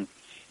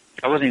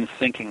 I wasn't even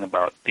thinking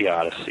about the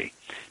Odyssey.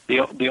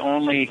 The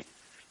only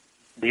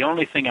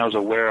thing I was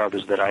aware of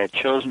is that I had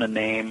chosen a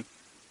name,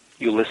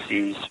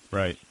 Ulysses.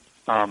 Right.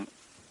 And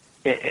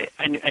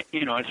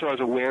so I was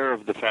aware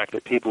of the fact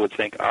that people would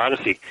think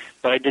Odyssey,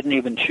 but I didn't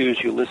even choose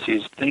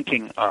Ulysses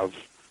thinking of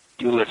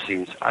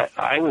Ulysses.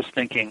 I was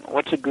thinking,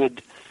 what's a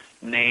good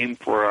name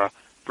for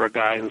a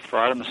guy who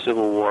fought in the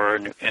Civil War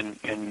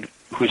and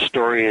whose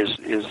story is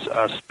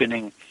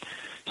spinning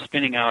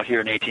out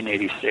here in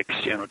 1886,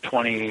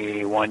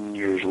 21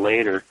 years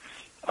later.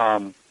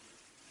 And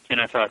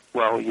I thought,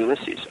 well,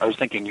 Ulysses. I was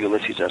thinking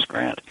Ulysses S.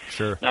 Grant.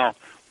 Sure. Now,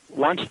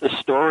 once the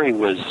story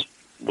was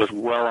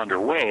well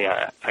underway,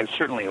 I was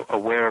certainly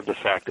aware of the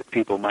fact that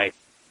people might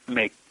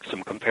make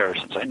some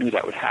comparisons. I knew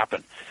that would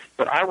happen.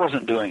 But I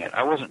wasn't doing it.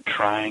 I wasn't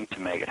trying to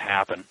make it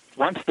happen.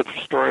 Once the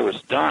story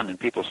was done and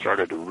people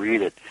started to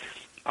read it,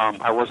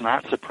 I was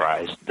not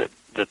surprised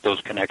that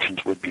those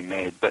connections would be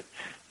made. But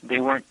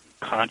they weren't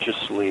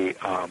consciously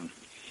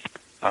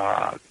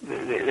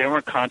they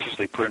weren't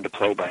consciously put into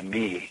play by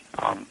me.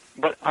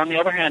 But on the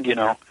other hand,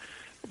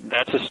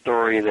 that's a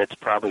story that's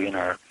probably in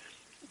our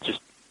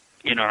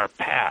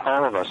past.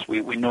 All of us,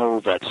 we know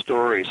that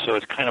story, so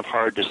it's kind of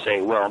hard to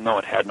say, well, no,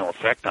 it had no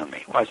effect on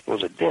me. Well, I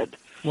suppose it did.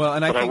 Well,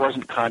 and but I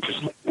wasn't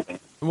consciously doing it.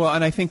 Well,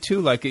 and I think,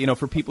 too, like,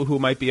 for people who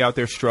might be out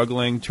there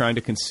struggling, trying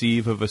to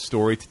conceive of a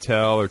story to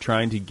tell or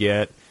trying to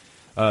get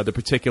the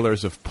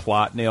particulars of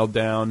plot nailed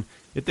down,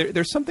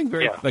 there's something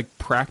very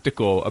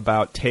practical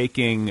about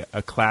taking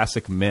a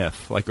classic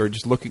myth, or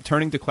just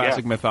turning to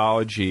classic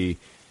mythology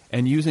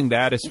and using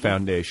that as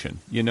foundation.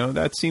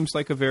 That seems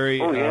like a very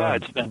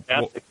it's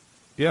fantastic.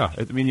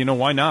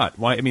 Why not?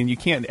 You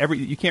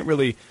can't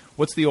really.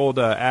 What's the old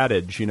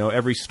adage?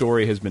 Every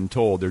story has been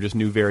told. They're just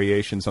new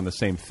variations on the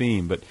same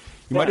theme. But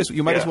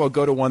you might as well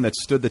go to one that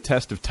stood the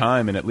test of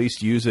time and at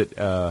least use it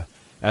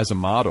as a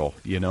model.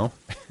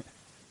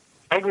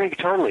 I agree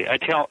totally. I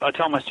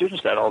tell my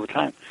students that all the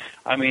time.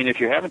 I mean, if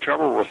you're having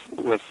trouble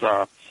with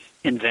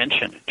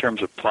invention in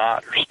terms of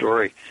plot or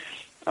story,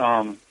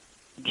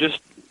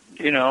 just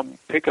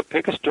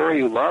pick a story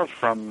you love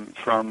from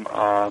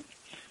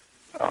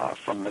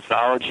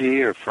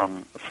mythology or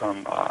from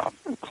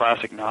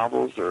classic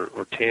novels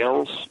or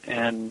tales,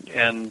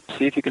 and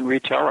see if you can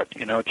retell it.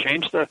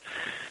 Change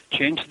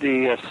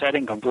the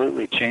setting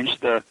completely, change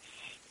the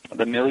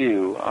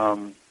milieu,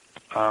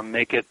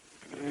 make it.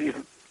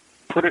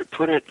 Put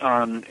it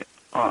on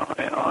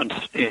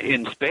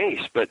in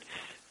space, but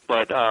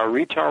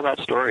retell that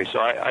story.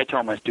 So I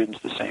tell my students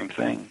the same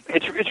thing.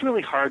 It's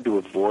really hard to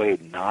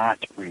avoid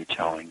not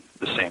retelling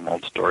the same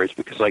old stories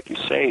because, like you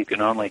say, you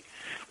can only.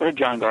 What did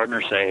John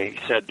Gardner say? He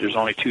said there's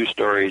only two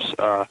stories.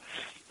 A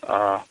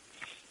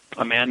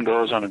man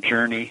goes on a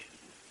journey.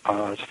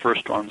 It's the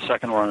first one. The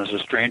second one is a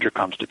stranger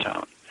comes to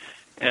town.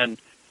 And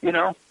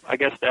I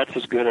guess that's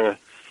as good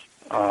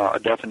a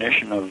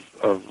definition of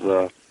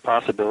the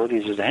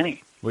possibilities as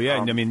any. Well,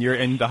 yeah, you're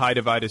in the high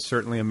divide is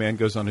certainly a man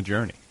goes on a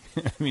journey.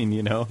 It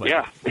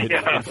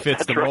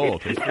fits the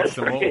mold. It fits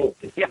the mold.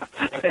 Yeah,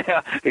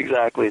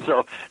 exactly.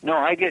 So, no,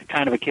 I get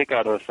kind of a kick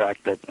out of the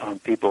fact that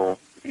people,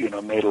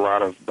 made a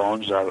lot of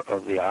bones out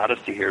of the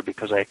Odyssey here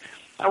because I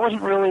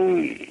wasn't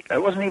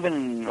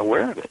even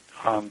aware of it.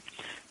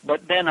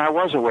 But then I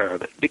was aware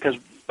of it because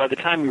by the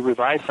time you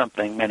revise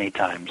something many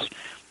times,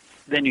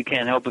 then you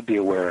can't help but be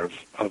aware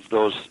of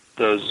those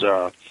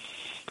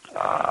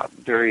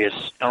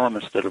various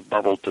elements that have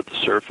bubbled to the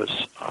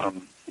surface,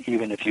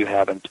 even if you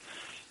haven't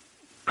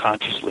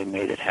consciously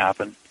made it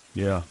happen.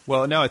 Yeah.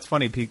 Well, no, it's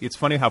funny. It's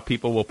funny how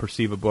people will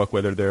perceive a book,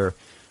 whether they're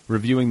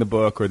reviewing the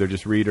book or they're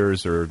just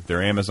readers or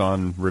they're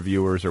Amazon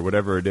reviewers or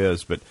whatever it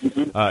is. But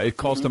it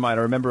calls to mind.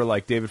 I remember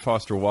David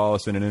Foster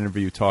Wallace in an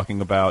interview talking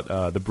about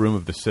The Broom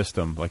of the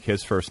System,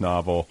 his first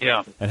novel,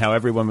 and how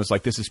everyone was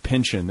like, this is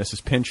Pynchon,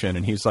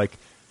 and he's like,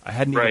 I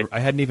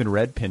hadn't even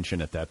read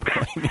Pynchon at that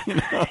point.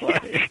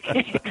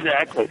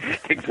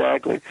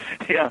 Exactly.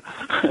 Yeah.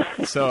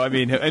 So I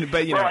think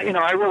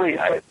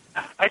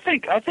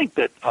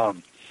that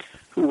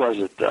who was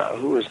it?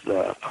 Who was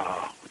the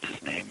what's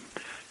his name?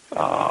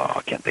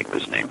 I can't think of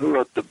his name. Who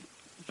wrote the?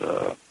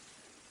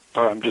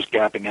 I'm just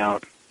gapping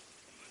out.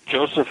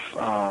 Joseph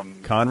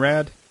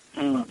Conrad.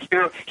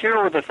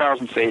 Hero with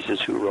 1,000 Faces,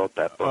 who wrote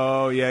that book.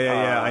 Oh,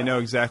 yeah. I know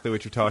exactly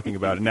what you're talking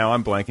about. And now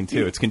I'm blanking,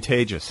 too. It's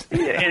contagious.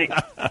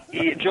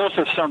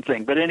 Joseph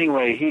something. But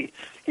anyway, he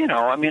did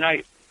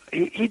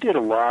a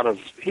lot of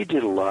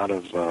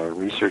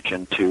research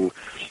into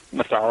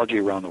mythology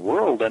around the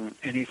world, and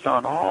he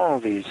found all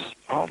these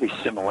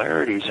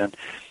similarities.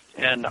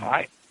 And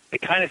I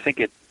kind of think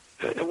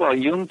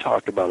Jung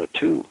talked about it,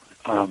 too.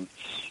 And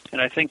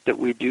I think that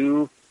we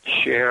do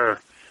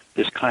share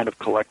this kind of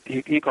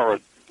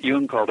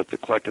Jung called it the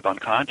collective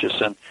unconscious,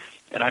 and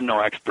I'm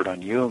no expert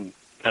on Jung,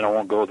 and I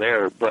won't go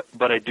there,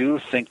 but I do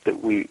think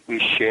that we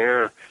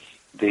share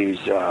these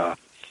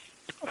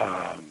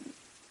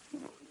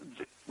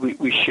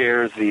we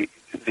share these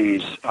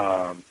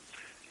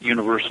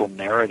universal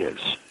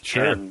narratives.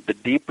 Sure. And the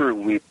deeper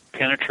we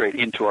penetrate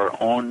into our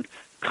own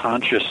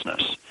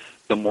consciousness,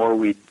 the more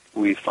we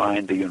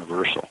find the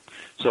universal.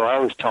 So I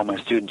always tell my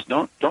students,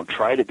 don't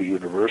try to be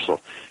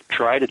universal.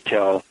 Try to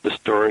tell the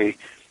story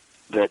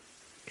that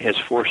has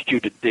forced you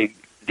to dig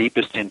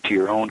deepest into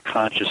your own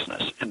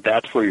consciousness, and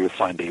that's where you'll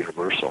find the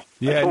universal.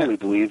 Yeah, I totally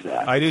believe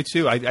that. I do,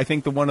 too. I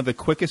think that one of the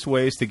quickest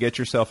ways to get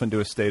yourself into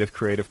a state of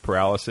creative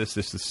paralysis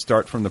is to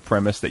start from the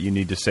premise that you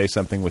need to say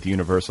something with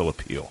universal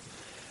appeal.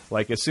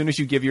 As soon as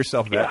you give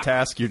yourself that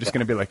task, you're just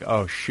going to be like,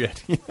 oh, shit,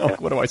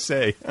 what do I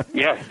say?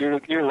 Yeah,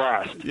 you're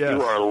lost. Yes.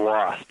 You are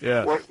lost.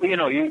 Yes. Well,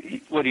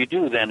 what you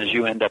do then is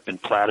you end up in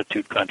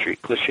platitude country,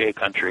 cliche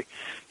country.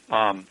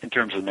 In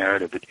terms of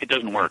narrative, it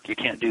doesn't work. You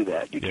can't do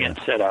that. You can't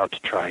set out to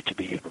try to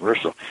be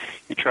universal.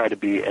 You try to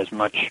be as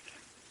much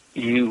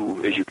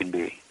you as you can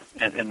be.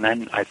 And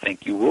then I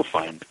think you will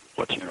find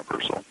what's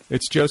universal.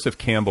 It's Joseph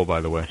Campbell,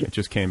 by the way. It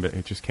just came back.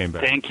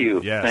 Thank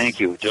you. Yes.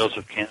 Thank you.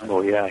 Joseph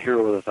Campbell,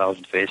 Hero with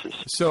 1,000 Faces.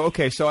 So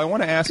I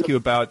want to ask you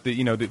about the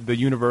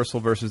universal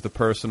versus the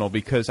personal,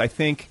 because I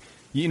think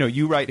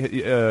You write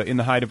in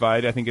The High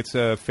Divide. I think it's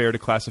fair to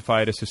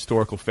classify it as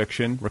historical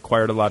fiction.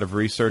 Required a lot of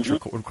research.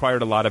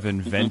 Required a lot of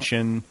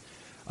invention.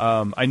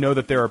 I know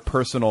that there are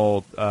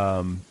personal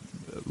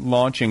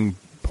launching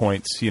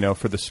points,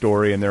 for the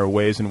story, and there are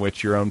ways in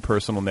which your own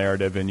personal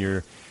narrative and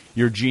your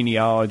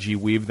genealogy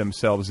weave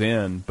themselves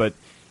in. But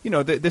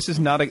this is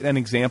not an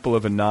example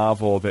of a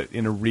novel that,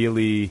 in a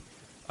really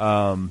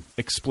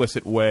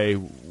explicit way,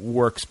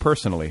 works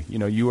personally.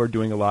 You are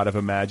doing a lot of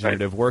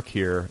imaginative work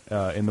here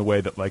in the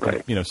way that, like,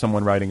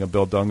 someone writing a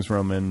Bill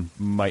Dungsroman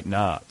might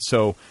not.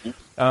 So,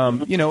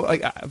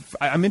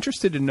 I'm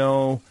interested to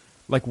know,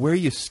 like, where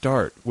you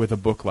start with a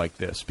book like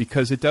this,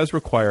 because it does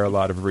require a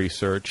lot of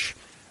research,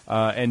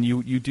 and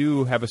you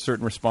do have a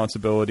certain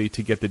responsibility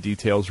to get the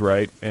details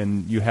right,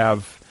 and you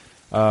have,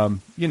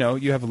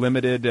 you have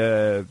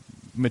limited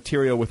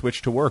material with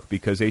which to work,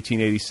 because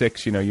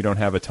 1886, you don't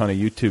have a ton of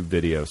YouTube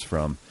videos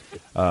from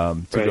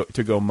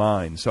to go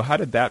mine. So how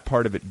did that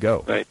part of it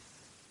go? Right.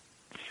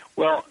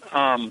 Well,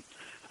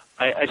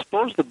 I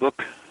suppose the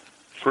book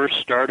first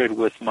started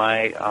with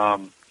my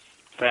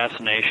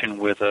fascination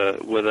with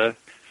a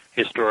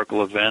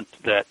historical event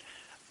that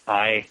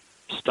I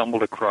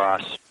stumbled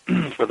across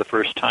for the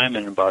first time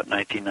in about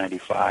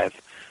 1995,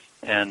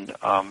 and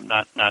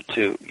not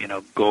to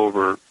go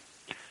over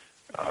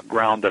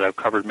ground that I've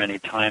covered many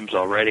times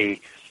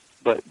already,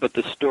 but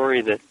the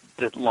story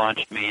that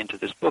launched me into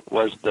this book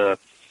was the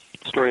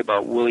story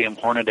about William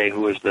Hornaday,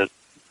 who was the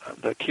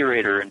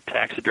curator and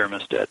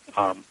taxidermist at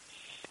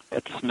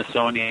the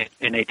Smithsonian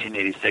in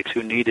 1886,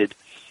 who needed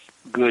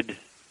good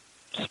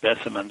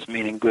specimens,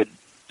 meaning good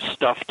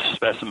stuffed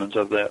specimens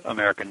of the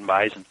American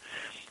bison,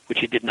 which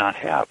he did not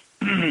have.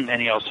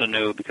 And he also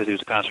knew, because he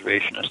was a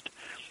conservationist,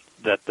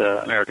 that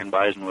the American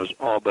bison was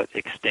all but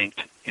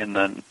extinct in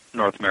the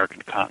North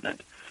American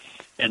continent.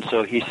 And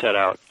so he set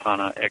out on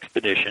an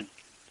expedition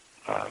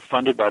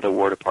funded by the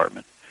War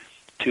Department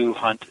to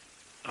hunt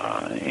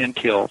and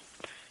kill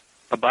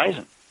a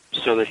bison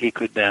so that he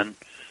could then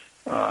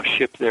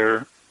ship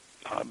their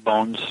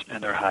bones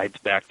and their hides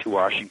back to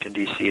Washington,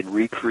 D.C. and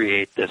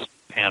recreate this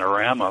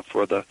panorama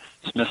for the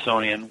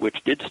Smithsonian,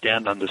 which did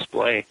stand on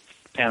display,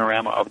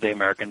 panorama of the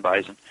American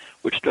bison,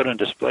 which stood on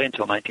display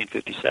until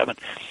 1957.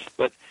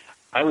 But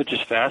I was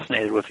just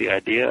fascinated with the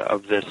idea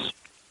of this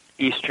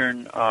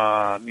Eastern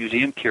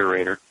museum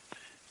curator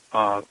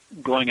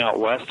going out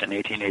west in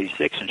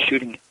 1886 and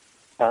shooting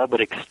all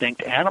but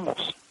extinct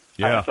animals.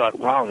 Yeah. I thought,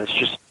 wow, that's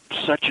just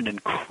such an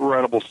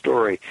incredible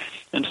story.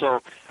 And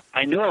so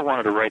I knew I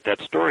wanted to write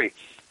that story,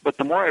 but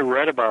the more I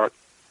read about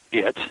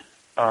it,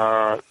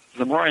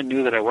 the more I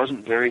knew that I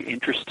wasn't very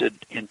interested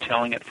in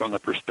telling it from the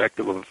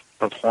perspective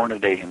of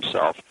Hornaday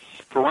himself.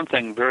 For one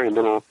thing, very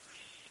little.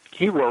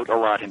 He wrote a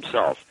lot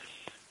himself,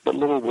 but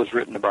little was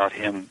written about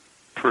him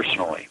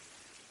personally.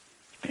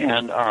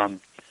 And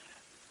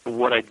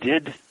what I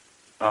did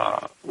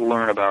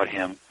learn about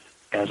him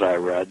as I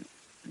read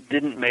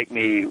didn't make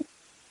me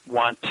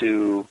want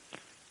to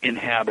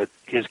inhabit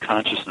his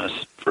consciousness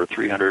for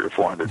 300 or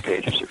 400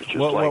 pages. It was just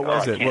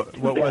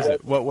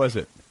what was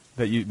it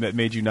that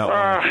made you not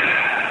want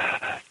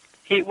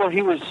he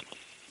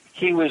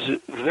was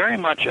very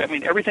much, I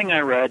mean, everything I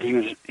read,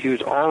 he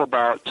was all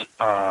about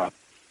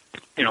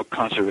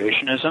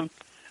conservationism,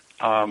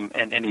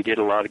 and he did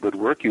a lot of good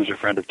work. He was a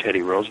friend of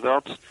Teddy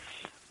Roosevelt's,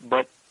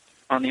 but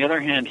on the other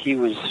hand, he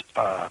was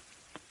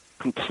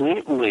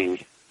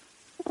completely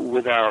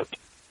without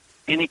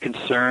any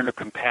concern or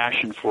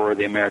compassion for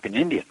the American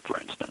Indian, for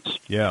instance.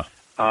 Yeah.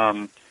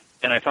 And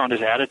I found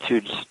his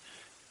attitudes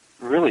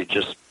really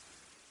just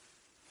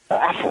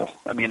awful.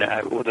 I mean,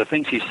 the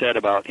things he said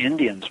about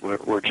Indians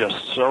were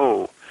just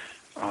so,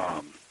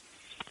 well,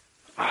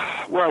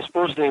 I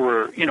suppose they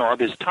were, of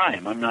his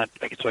time.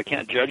 So I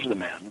can't judge the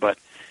man, but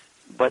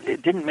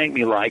it didn't make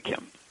me like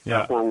him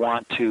or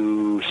want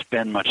to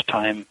spend much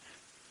time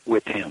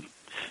with him.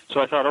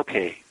 So I thought,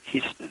 okay,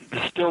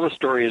 still the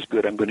story is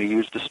good. I'm going to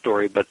use the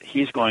story, but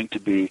he's going to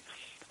be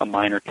a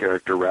minor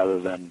character rather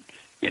than,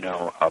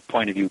 a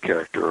point of view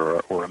character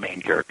or a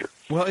main character.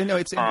 Well,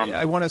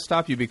 I want to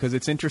stop you because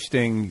it's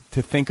interesting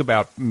to think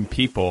about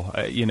people,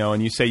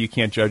 and you say you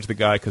can't judge the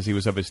guy because he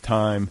was of his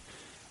time.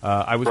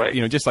 I was, right.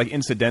 Just like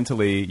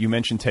incidentally, you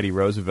mentioned Teddy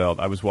Roosevelt.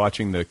 I was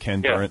watching the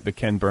Ken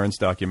Burns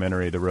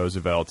documentary, The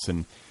Roosevelts,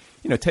 and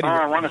Teddy.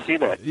 I want to see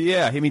that.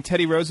 Yeah, I mean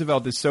Teddy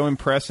Roosevelt is so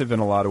impressive in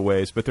a lot of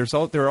ways, but there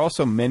are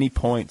also many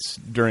points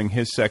during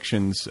his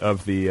sections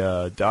of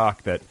the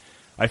doc that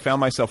I found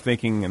myself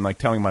thinking and like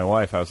telling my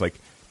wife, I was like,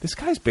 this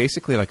guy's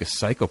basically like a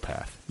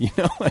psychopath,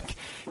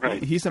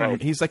 right. He's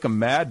like a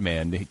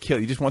madman. He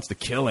just wants to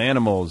kill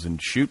animals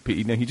and shoot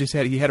people.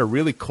 He had a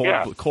really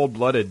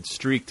cold-blooded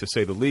streak, to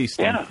say the least.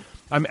 Yeah.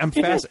 And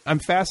I'm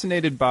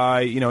fascinated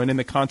by, and in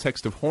the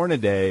context of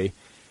Hornaday,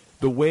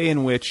 the way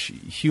in which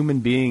human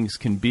beings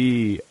can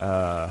be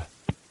there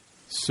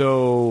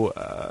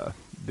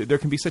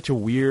can be such a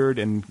weird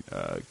and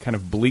kind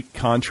of bleak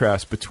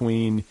contrast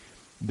between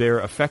their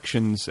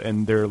affections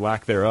and their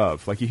lack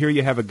thereof. Like here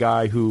you have a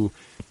guy who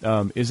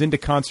is into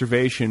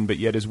conservation, but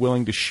yet is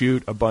willing to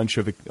shoot a bunch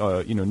of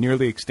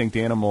nearly extinct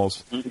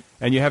animals,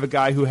 and you have a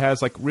guy who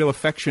has like real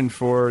affection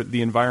for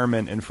the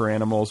environment and for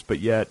animals, but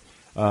yet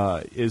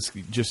is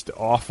just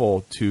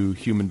awful to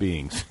human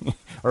beings,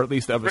 or at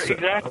least of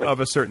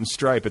a certain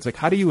stripe. It's like,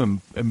 how do you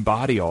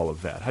embody all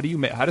of that? How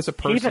does a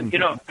person?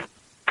 Even,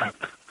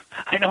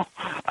 I know.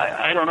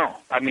 I don't know.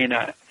 I mean,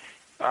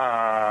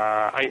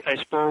 I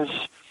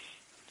suppose.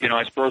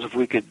 I suppose if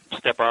we could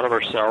step out of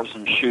ourselves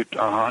and shoot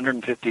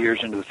 150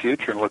 years into the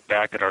future and look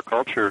back at our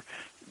culture,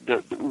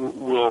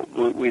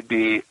 we'd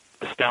be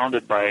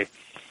astounded by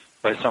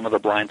some of the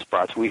blind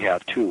spots we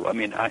have too. I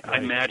mean, I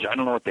imagine, I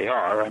don't know what they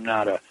are. I'm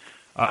not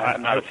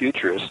a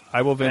futurist.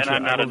 I will venture.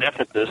 And I'm not an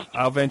ethicist.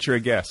 I'll venture a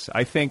guess.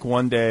 I think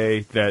one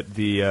day that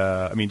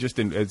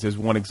as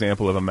one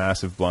example of a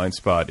massive blind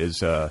spot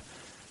is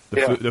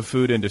the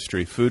food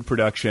industry, food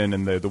production,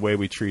 and the way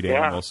we treat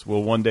animals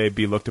will one day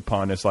be looked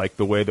upon as like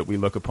the way that we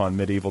look upon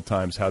medieval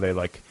times, how they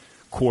like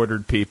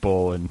quartered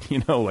people and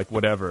like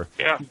whatever.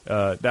 Yeah,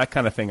 that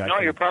kind of thing. No,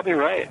 you're probably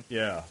right.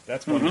 Yeah,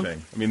 that's one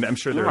thing. I mean, I'm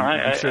sure there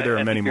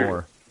are many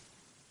more.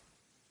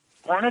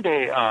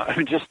 Hornaday,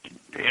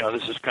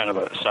 this is kind of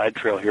a side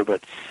trail here,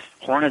 but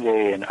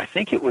Hornaday, and I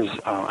think it was,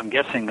 I'm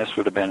guessing this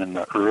would have been in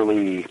the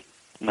early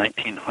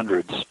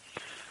 1900s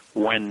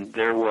when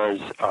there was.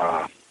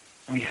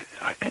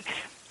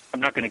 I'm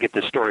not going to get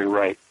this story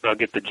right, but I'll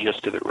get the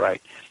gist of it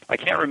right. I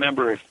can't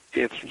remember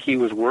if he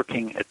was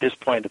working at this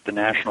point at the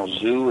National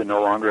Zoo and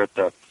no longer at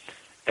the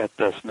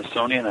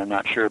Smithsonian. I'm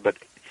not sure, but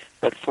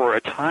for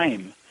a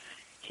time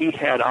he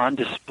had on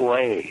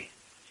display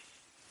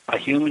a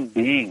human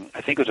being.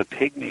 I think it was a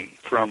pygmy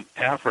from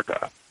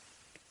Africa,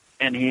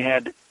 and he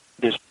had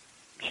this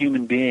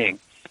human being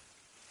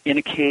in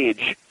a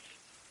cage,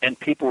 and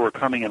people were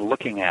coming and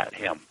looking at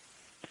him.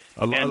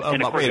 A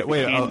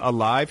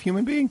live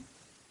human being?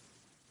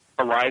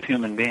 A live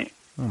human being.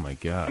 Oh, my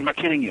God. I'm not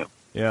kidding you.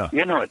 Yeah.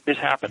 This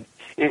happened.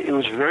 It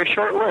was very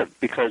short-lived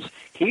because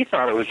he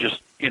thought it was just,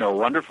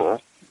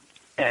 wonderful,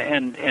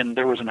 and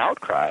there was an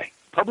outcry,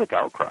 public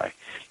outcry.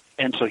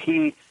 And so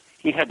he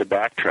had to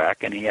backtrack,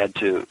 and he had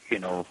to,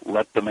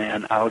 let the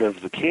man out of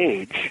the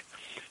cage.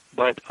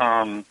 But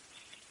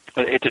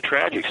it's a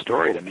tragic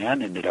story. The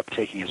man ended up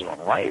taking his own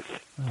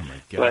life. Oh, my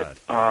God.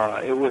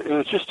 But it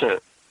was just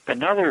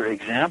another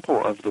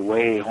example of the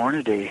way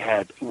Hornaday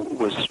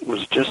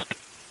was just,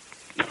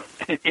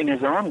 in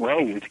his own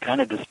way, he was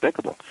kind of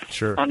despicable.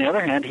 Sure. On the other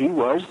hand, he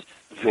was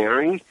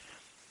very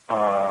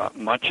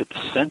much at the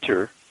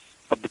center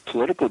of the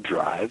political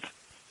drive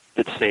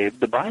that saved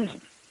the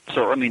bison.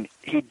 So, I mean,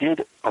 he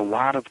did a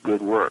lot of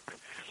good work.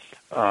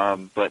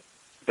 But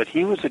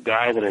he was a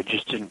guy that I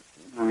just didn't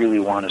really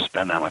want to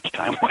spend that much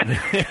time with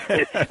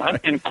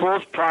in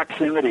close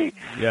proximity.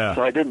 Yeah.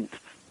 So I didn't.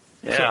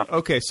 Yeah.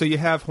 So you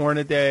have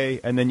Hornaday,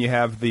 and then you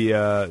have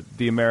the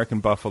American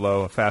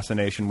buffalo, a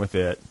fascination with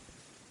it.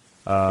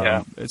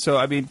 So,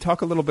 I mean,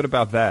 talk a little bit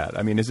about that.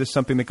 I mean, is this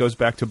something that goes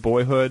back to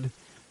boyhood?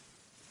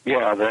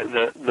 Yeah,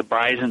 the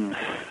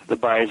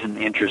bison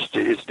interest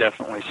is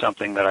definitely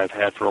something that I've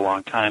had for a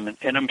long time,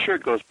 and I'm sure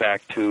it goes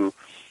back to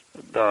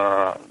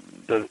the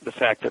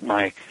fact that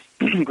my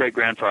great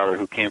grandfather,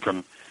 who came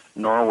from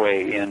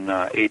Norway in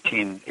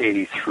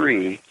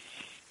 1883.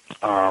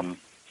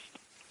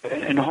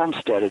 And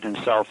homesteaded in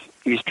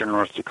southeastern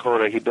North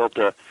Dakota. He built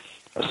a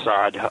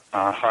sod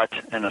hut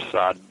and a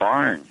sod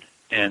barn.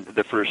 And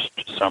the first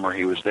summer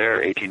he was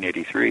there,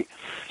 1883.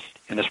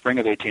 In the spring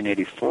of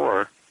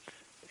 1884,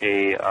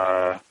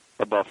 a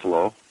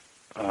buffalo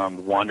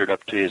wandered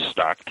up to his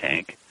stock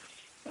tank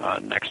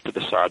next to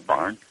the sod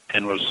barn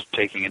and was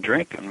taking a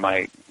drink. And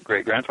my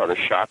great-grandfather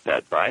shot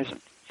that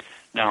bison.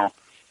 Now,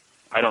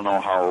 I don't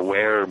know how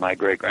aware my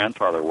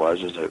great-grandfather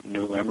was as a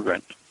new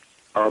immigrant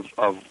of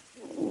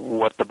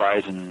what the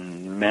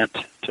bison meant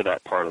to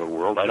that part of the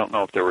world. I don't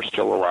know if there were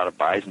still a lot of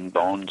bison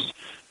bones,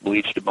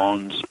 bleached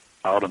bones,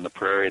 out on the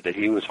prairie that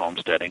he was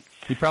homesteading.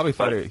 He probably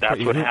thought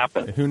that's what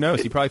happened. Who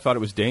knows? He probably thought it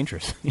was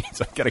dangerous. He's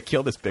like, got to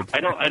kill this big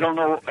thing. I don't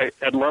know.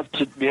 I'd love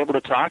to be able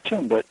to talk to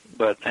him, but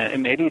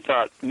and maybe he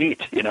thought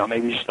meat.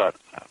 Maybe he just thought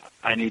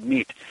I need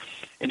meat.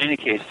 In any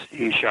case,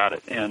 he shot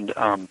it, and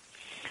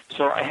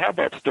so I had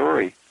that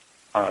story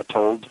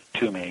told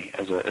to me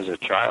as a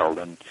child,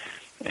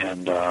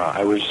 and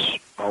I was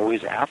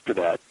always after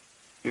that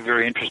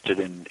very interested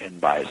in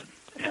bison,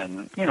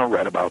 and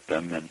read about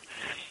them, and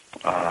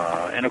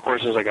of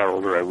course as I got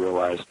older I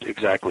realized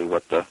exactly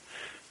what the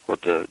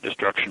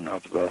destruction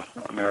of the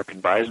American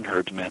bison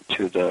herds meant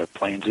to the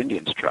Plains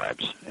Indians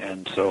tribes,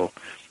 and so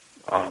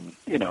I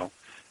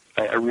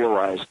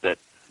realized that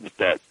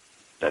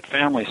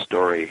family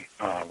story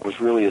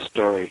was really a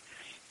story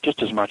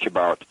just as much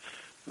about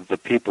the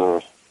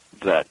people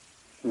that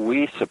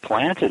we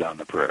supplanted on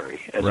the prairie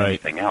as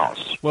anything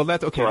else. Well,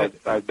 that's okay.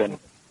 So I've been,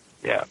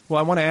 yeah. Well,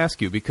 I want to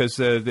ask you because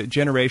the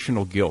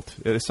generational guilt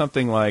is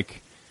something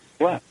like.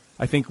 Yeah.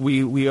 I think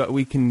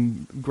we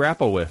can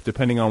grapple with,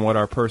 depending on what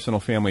our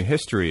personal family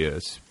history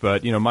is.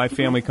 But my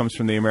family comes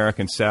from the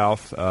American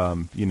South.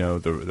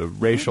 The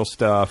racial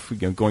stuff,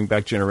 going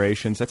back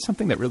generations. That's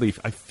something that really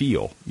I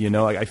feel.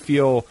 I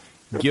feel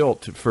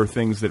guilt for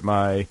things that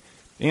my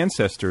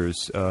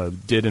ancestors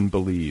did and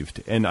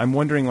believed. And I'm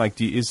wondering,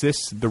 is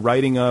this the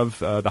writing of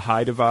The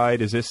High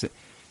Divide? Is this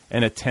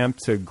an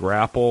attempt to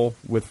grapple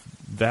with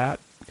that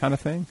kind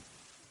of thing?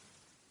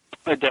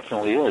 It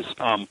definitely is.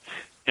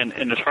 And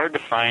it's hard to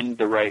find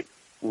the right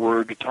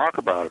word to talk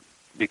about it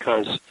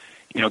because,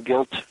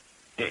 guilt,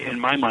 in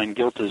my mind,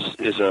 guilt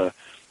is a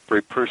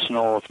very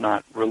personal, if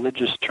not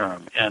religious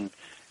term. And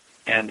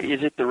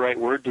is it the right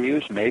word to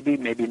use? Maybe,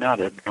 maybe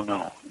not. I don't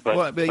know.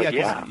 But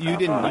yeah, you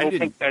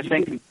didn't. I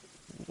think.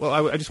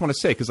 Well, I just want to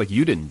say, because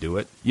you didn't do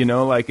it,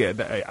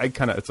 I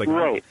kind of, it's like,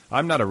 right.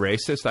 I'm not a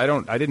racist.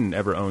 I didn't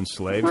ever own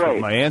slaves, right.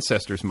 But my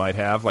ancestors might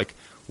have.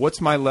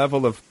 What's my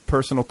level of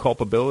personal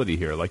culpability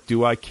here?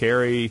 Do I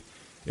carry,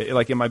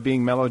 am I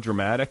being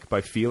melodramatic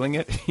by feeling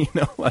it? It's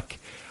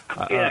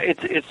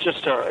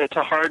just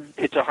a hard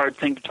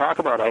thing to talk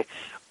about.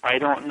 I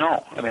don't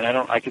know. I mean, I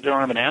don't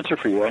have an answer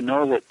for you. I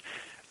know that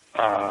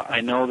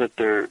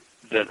there's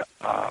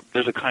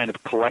a kind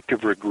of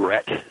collective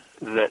regret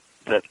that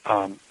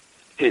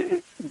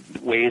it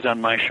weighs on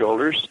my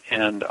shoulders,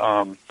 and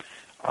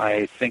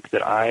I think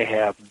that I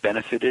have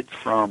benefited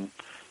from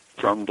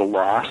the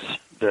loss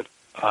that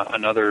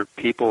another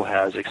people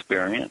has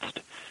experienced,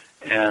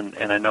 and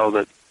I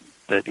know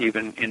that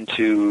even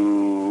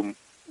into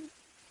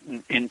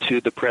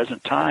the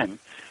present time,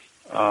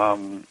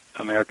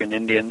 American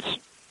Indians,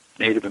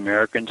 Native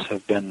Americans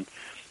have been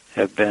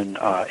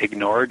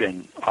ignored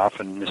and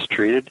often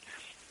mistreated,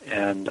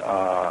 and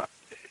I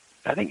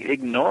think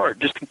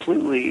just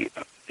completely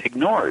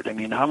ignored. I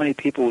mean, how many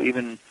people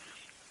even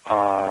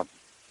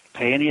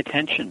pay any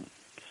attention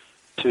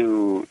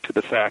to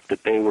the fact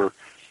that they were,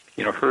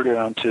 herded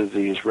onto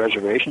these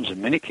reservations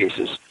in many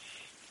cases,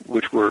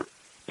 which were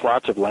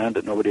plots of land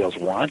that nobody else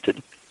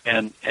wanted,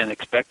 and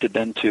expected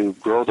then to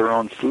grow their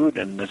own food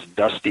in this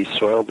dusty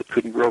soil that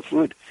couldn't grow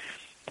food.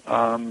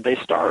 They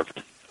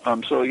starved.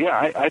 So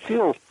yeah, I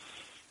feel,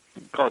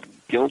 call it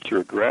guilt or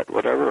regret,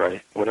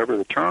 whatever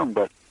the term,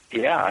 but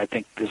yeah, I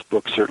think this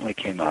book certainly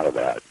came out of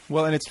that.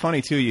 Well, and it's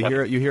funny too. You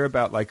hear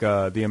about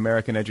the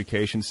American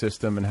education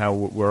system and how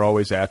we're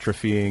always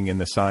atrophying in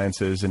the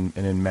sciences and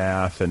in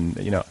math, and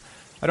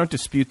I don't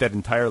dispute that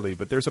entirely.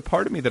 But there's a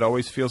part of me that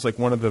always feels like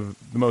one of the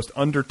most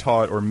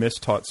undertaught or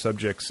mistaught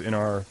subjects in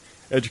our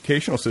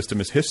educational system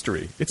is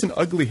history. It's an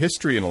ugly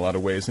history in a lot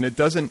of ways, and it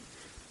doesn't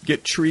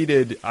get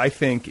treated, I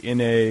think,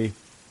 in a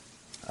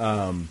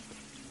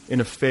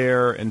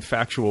fair and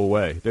factual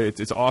way.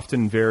 It's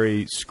often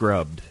very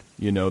scrubbed.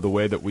 The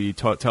way that we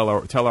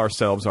tell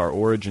ourselves our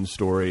origin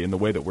story and the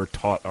way that we're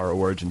taught our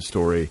origin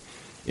story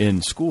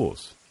in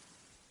schools.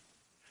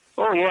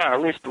 Oh yeah, at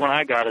least when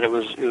I got it, it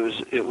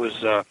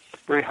was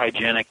very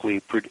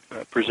hygienically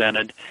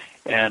presented,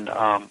 and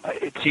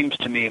it seems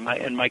to me,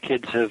 my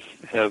kids have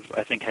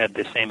I think had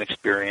the same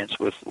experience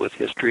with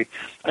history.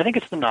 I think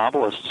it's the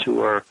novelists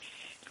who are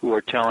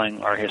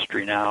telling our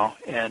history now,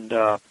 and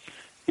a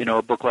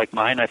book like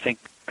mine, I think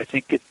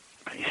it.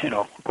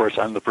 Of course,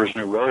 I'm the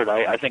person who wrote it.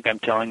 I think I'm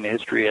telling the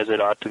history as it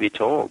ought to be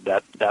told,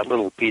 that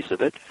little piece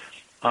of it.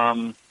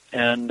 And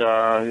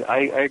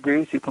I agree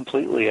with you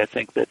completely. I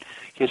think that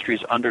history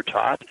is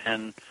undertaught,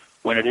 and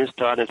when it is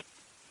taught, it's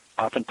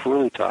often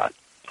poorly taught.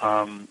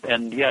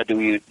 And yeah,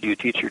 do you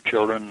teach your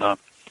children the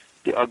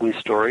ugly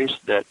stories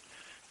that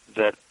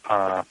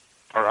are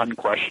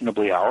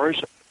unquestionably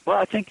ours? Well,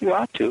 I think you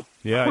ought to.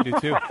 Yeah, I do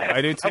too.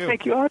 I do too. I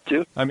think you ought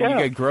to. I mean, you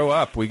got to grow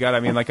up.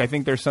 I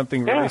think there's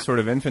something really sort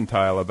of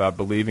infantile about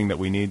believing that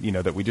we need,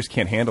 that we just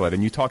can't handle it.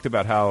 And you talked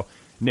about how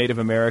Native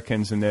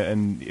Americans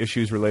and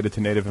issues related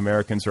to Native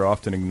Americans are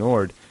often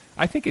ignored.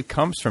 I think it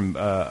comes from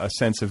a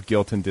sense of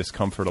guilt and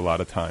discomfort a lot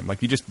of time.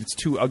 It's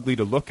too ugly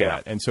to look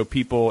at, and so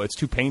it's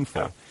too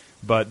painful.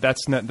 But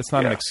that's not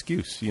an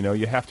excuse.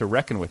 You have to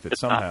reckon with it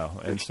somehow.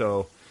 And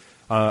so.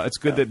 It's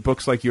good that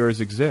books like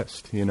yours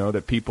exist,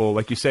 that people,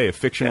 like you say, if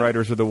fiction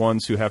writers are the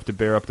ones who have to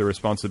bear up the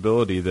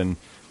responsibility, then,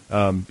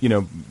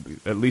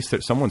 at least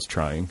that someone's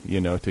trying,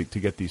 to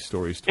get these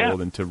stories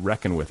told and to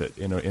reckon with it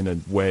in a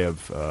way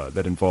of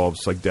that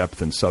involves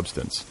depth and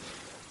substance.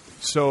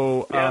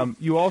 So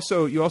you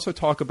also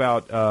talk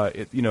about,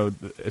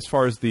 as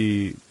far as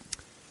the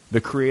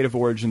creative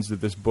origins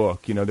of this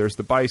book, there's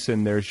the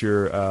bison, there's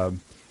your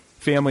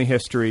family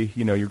history,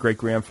 your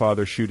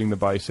great-grandfather shooting the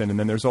bison, and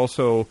then there's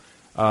also...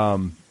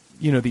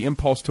 the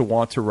impulse to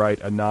want to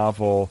write a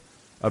novel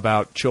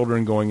about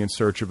children going in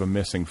search of a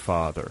missing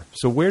father.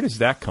 So where does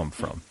that come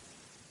from?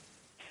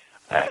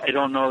 I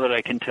don't know that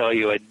I can tell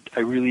you. I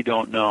really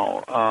don't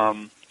know.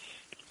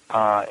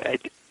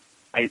 The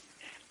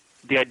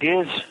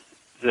ideas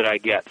that I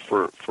get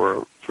for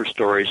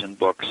stories and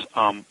books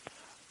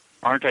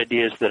aren't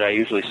ideas that I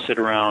usually sit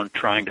around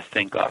trying to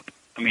think up.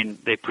 I mean,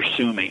 they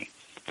pursue me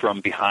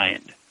from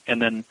behind,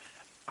 and then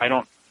I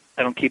don't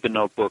keep a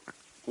notebook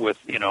with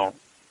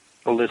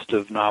a list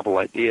of novel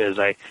ideas.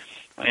 I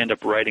end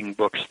up writing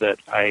books that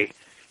I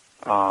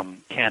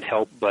can't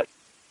help but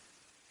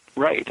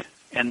write.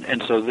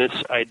 And so this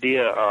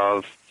idea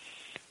of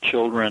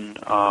children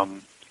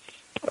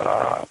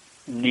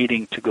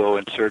needing to go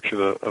in search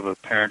of a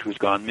parent who's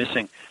gone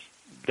missing,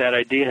 that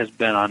idea has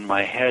been in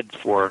my head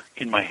for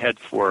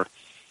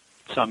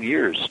some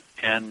years.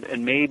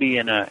 And maybe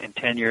in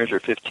 10 years or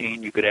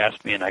 15, you could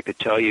ask me, and I could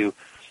tell you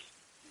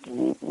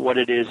what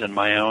it is in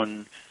my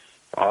own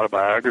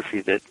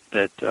autobiography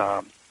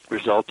that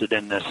resulted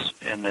in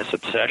this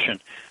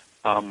obsession.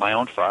 My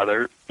own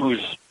father,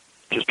 who's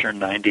just turned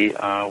 90,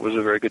 was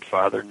a very good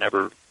father.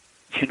 Never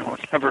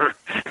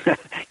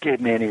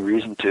gave me any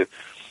reason to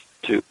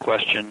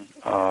question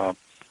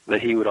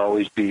that he would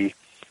always be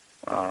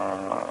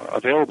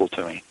available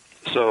to me.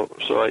 So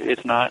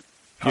it's not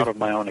out of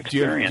my own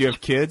experience. Do you have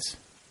kids?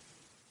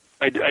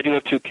 I do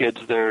have two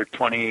kids. They're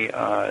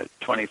 25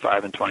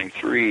 and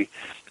 23,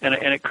 and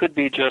it could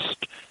be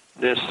just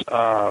this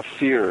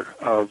fear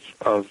of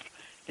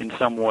in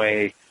some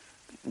way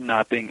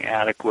not being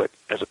adequate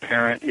as a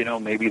parent.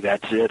 Maybe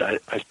that's it. I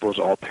suppose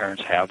all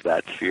parents have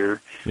that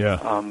fear.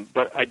 Yeah.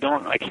 But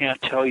I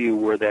can't tell you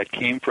where that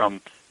came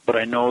from. But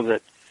I know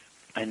that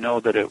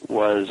it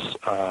was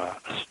a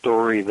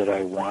story that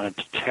I wanted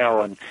to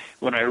tell. And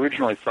when I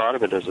originally thought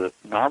of it as a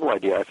novel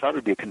idea, I thought it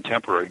would be a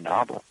contemporary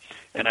novel.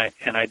 And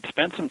I'd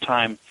spent some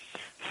time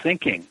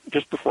thinking,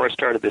 just before I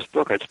started this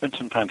book, I'd spent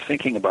some time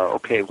thinking about,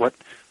 okay, what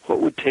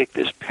would take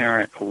this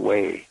parent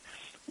away?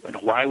 And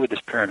why would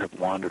this parent have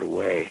wandered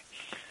away?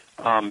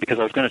 Because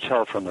I was going to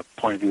tell from the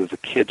point of view of the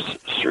kids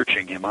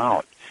searching him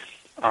out.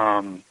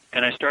 And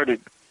I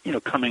started,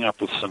 coming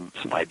up with some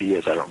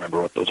ideas. I don't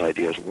remember what those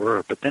ideas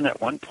were. But then at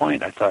one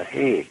point I thought,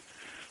 hey,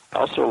 I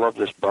also love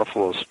this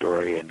buffalo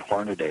story and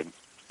Hornaday.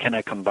 Can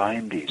I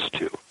combine these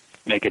two?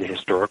 Make it a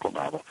historical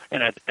novel?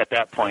 And at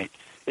that point,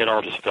 it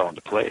all just fell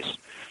into place.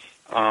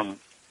 And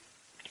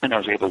I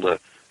was able to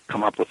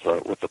come up with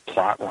a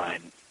plot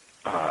line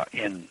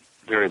in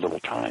very little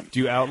time. Do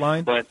you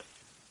outline? But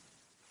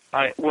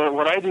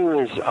what I do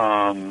is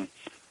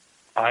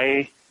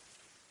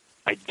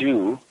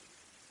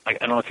I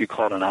don't know if you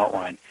call it an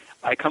outline.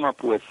 I come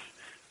up with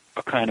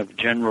a kind of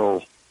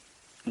general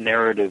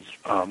narrative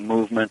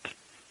movement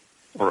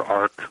or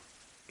arc,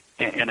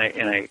 and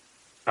I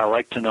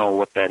like to know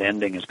what that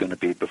ending is going to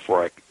be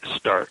before I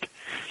start.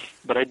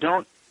 But I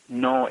don't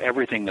know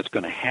everything that's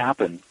going to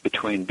happen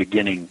between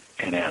beginning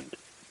and end.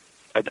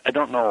 I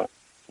don't know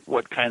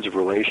what kinds of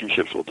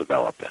relationships will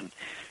develop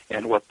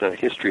and what the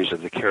histories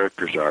of the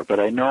characters are. But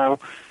I know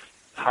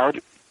how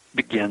it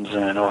begins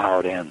and I know how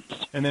it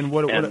ends. And then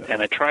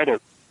and I try to,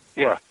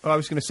 yeah. Oh, I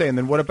was going to say, and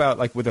then what about,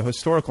 like, with a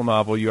historical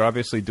novel, you're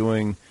obviously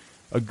doing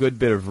a good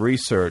bit of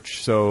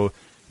research. So,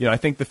 I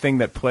think the thing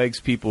that plagues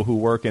people who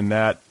work in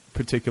that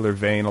particular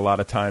vein a lot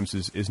of times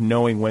is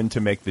knowing when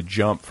to make the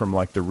jump from,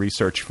 like, the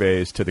research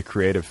phase to the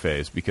creative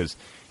phase, because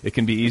it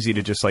can be easy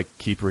to just, like,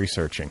 keep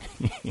researching,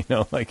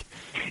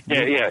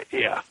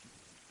 Yeah.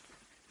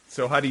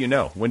 So how do you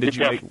know? When did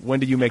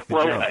you make the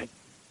jump?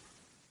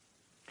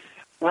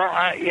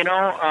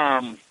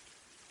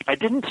 I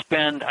didn't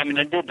spend. I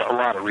did a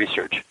lot of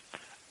research,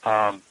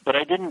 but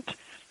I didn't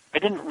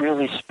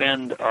really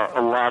spend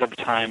a lot of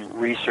time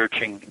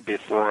researching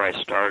before I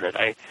started.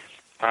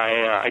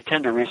 I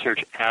tend to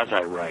research as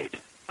I write.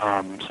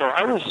 So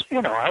I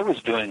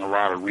was doing a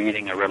lot of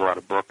reading. I read a lot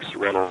of books,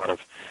 read a lot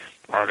of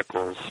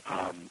articles.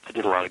 I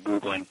did a lot of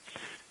Googling.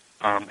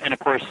 And, of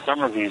course,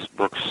 some of these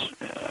books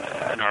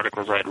and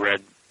articles I'd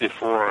read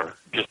before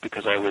just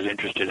because I was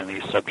interested in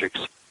these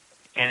subjects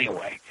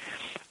anyway.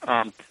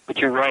 But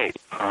you're right.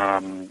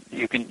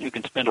 You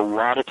can spend a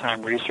lot of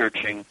time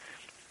researching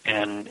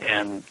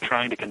and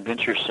trying to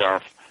convince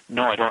yourself,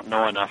 no, I don't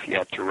know enough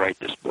yet to write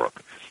this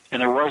book.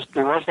 And there was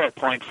that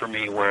point for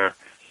me where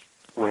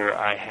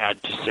I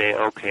had to say,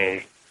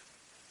 okay,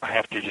 I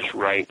have to just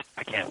write.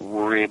 I can't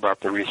worry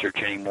about the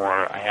research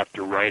anymore. I have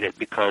to write it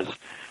because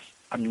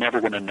I'm never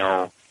going to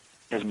know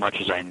as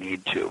much as I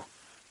need to.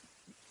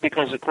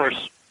 Because, of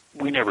course,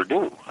 we never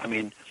do.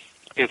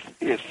 If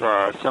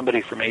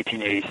somebody from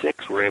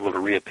 1886 were able to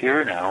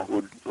reappear now,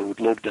 who'd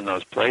lived in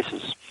those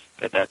places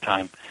at that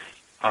time,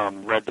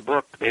 read the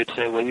book, they'd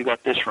say, well, you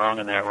got this wrong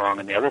and that wrong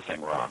and the other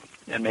thing wrong.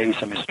 And maybe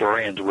some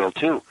historians will,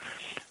 too.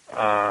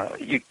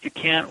 You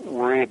can't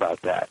worry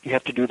about that. You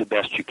have to do the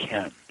best you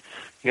can.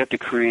 You have to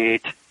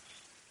create,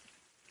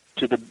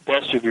 to the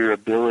best of your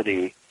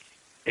ability,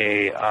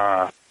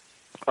 a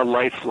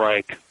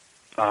lifelike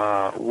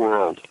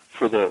world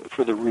for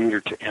the reader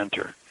to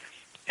enter.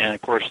 And,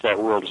 of course,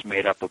 that world is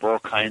made up of all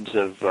kinds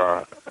of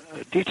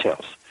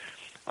details.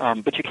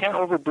 But you can't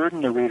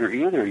overburden the reader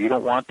either. You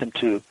don't want them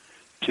to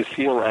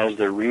feel as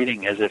they're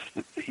reading as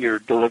if you're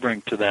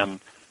delivering to them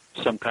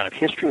some kind of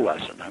history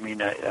lesson.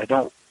 I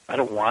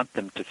don't want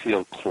them to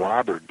feel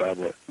clobbered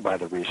by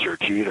the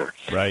research either.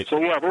 Right. So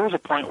yeah, there was a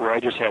point where I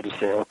just had to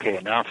say, okay,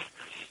 enough.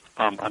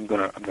 I'm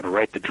gonna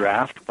write the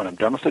draft. When I'm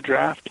done with the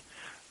draft,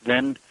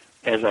 then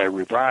as I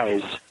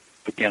revise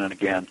again and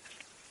again,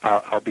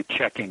 I'll be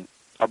checking.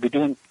 I'll be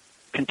doing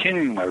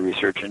continuing my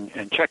research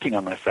and checking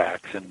on my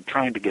facts and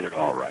trying to get it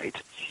all right.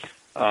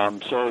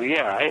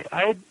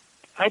 I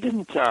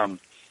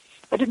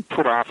didn't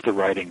put off the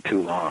writing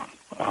too long.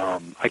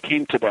 I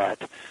came to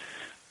that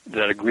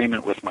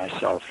agreement with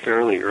myself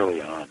fairly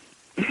early on.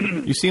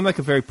 You seem like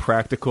a very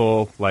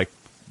practical,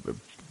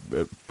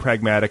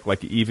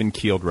 pragmatic,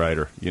 even-keeled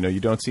writer. You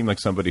don't seem like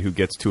somebody who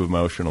gets too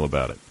emotional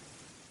about it.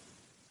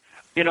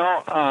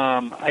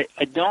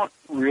 I don't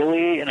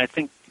really, and I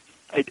think,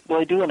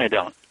 I do and I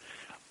don't.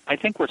 I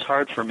think what's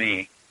hard for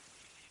me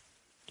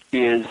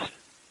is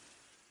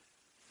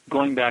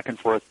going back and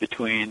forth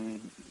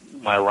between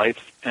my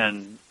life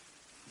and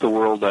the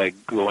world I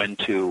go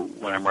into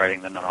when I'm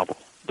writing the novel,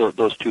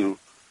 those two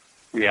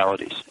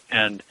realities.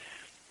 And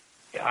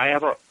I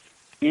have an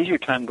easier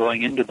time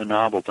going into the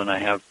novel than I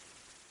have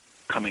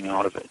coming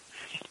out of it.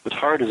 What's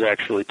hard is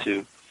actually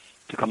to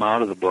come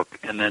out of the book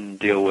and then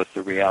deal with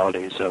the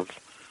realities of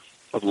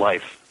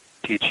life,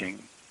 teaching,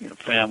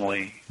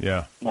 family,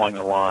 mowing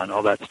the lawn,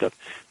 all that stuff.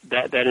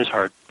 That is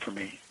hard for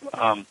me.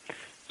 I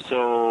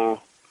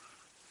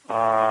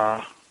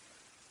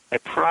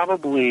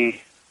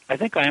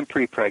think I am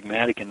pretty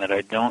pragmatic in that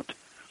I don't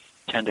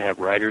tend to have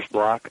writer's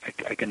block.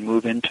 I can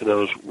move into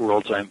those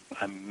worlds I'm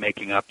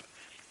making up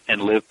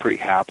and live pretty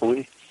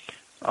happily.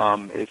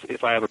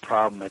 If I have a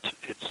problem,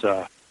 it's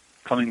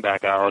coming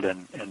back out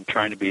and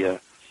trying to be a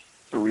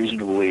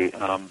reasonably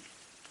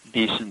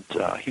decent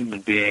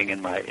human being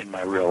in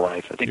my real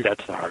life. I think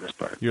that's the hardest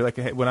part. You're like,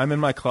 hey, when I'm in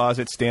my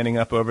closet standing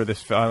up over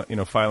this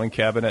filing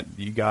cabinet,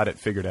 you got it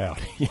figured out.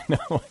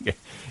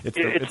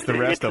 It's the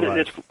rest of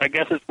life. I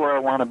guess it's where I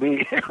want to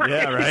be. Right?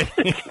 Yeah, right.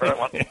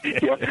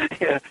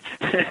 Yeah.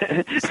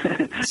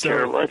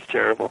 Terrible. That's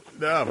terrible.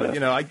 No,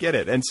 but I get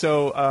it. And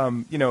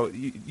so,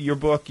 your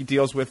book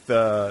deals with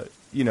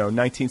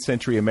 19th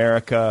century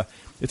America.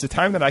 It's a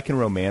time that I can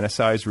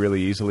romanticize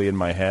really easily in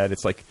my head.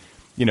 It's like,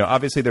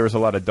 obviously there was a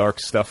lot of dark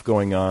stuff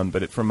going on,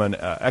 but from an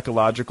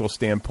ecological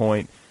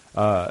standpoint,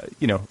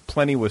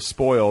 plenty was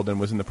spoiled and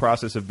was in the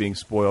process of being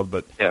spoiled,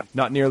 but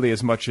not nearly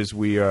as much as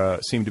we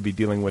seem to be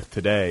dealing with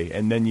today.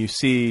 And then you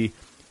see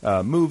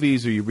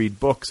movies or you read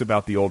books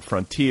about the old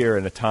frontier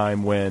in a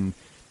time when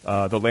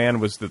the land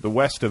was the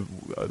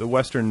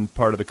western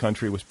part of the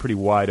country was pretty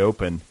wide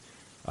open.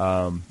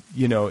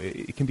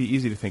 It can be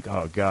easy to think,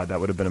 oh God, that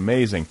would have been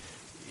amazing.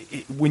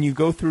 When you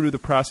go through the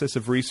process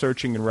of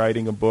researching and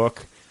writing a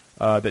book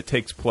that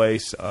takes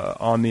place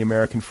on the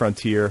American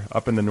frontier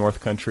up in the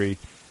North Country,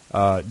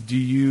 do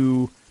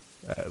you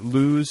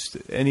lose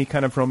any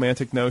kind of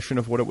romantic notion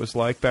of what it was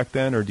like back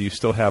then, or do you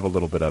still have a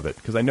little bit of it?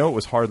 Because I know it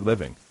was hard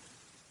living.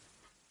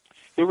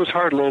 It was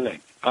hard living.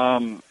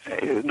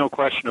 No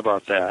question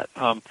about that.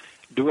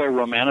 Do I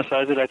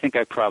romanticize it? I think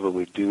I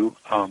probably do.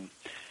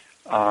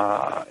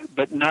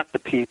 But not the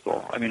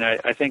people. I mean,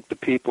 I think the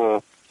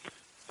people...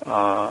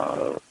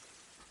 I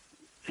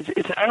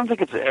don't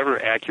think it's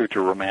ever accurate to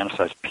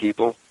romanticize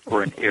people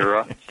or an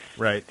era,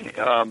 right?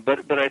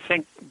 But I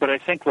think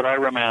what I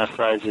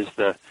romanticize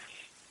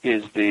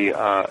is the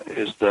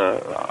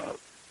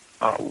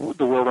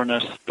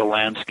wilderness, the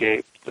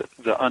landscape,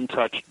 the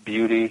untouched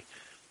beauty.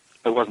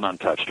 It wasn't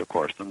untouched, of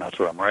course, and that's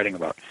what I'm writing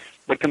about.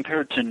 But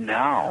compared to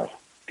now,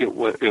 it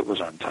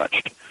was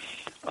untouched,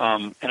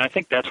 and I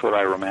think that's what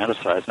I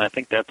romanticize, and I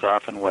think that's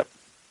often what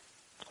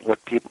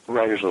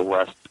writers of the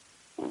West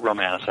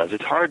romanticize.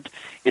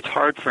 It's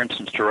hard, for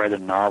instance, to write a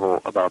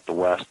novel about the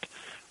West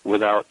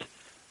without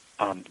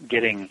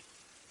getting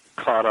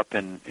caught up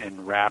in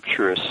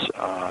rapturous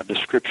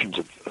descriptions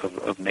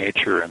of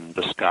nature and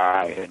the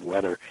sky and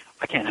weather.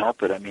 I can't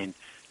help it. I mean,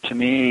 to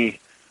me,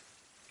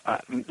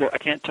 I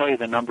can't tell you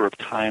the number of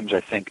times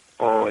I think,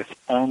 if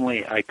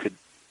only I could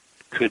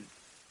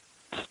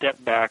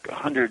step back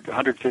 100,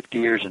 150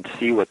 years and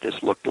see what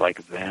this looked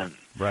like then.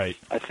 Right.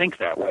 I think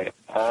that way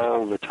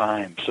all the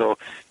time. So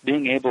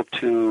being able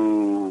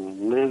to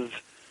live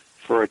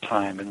for a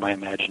time in my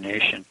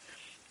imagination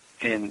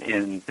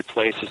in the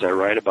places I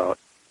write about,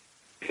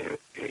 in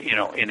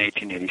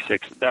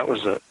 1886, that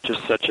was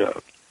just such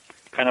a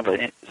kind of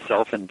a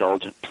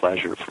self-indulgent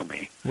pleasure for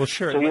me. Well,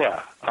 sure. So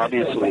yeah,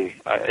 obviously,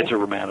 I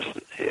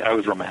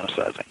was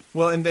romanticizing.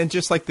 Well, and then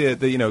just like the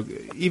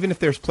even if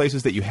there's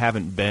places that you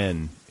haven't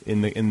been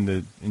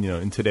in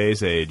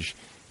today's age,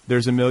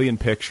 there's a million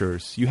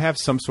pictures. You have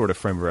some sort of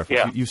frame of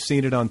reference. Yeah. You've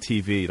seen it on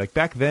TV. Like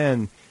back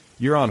then,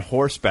 you're on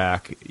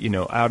horseback,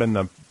 out in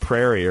the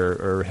prairie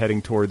or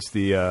heading towards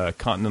the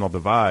Continental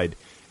Divide.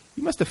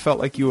 You must have felt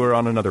like you were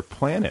on another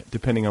planet,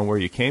 depending on where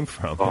you came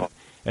from. Oh.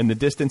 And the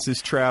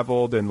distances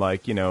traveled, and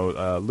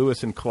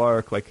Lewis and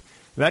Clark, like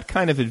that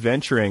kind of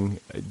adventuring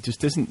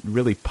just isn't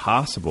really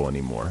possible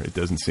anymore. It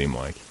doesn't seem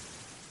like.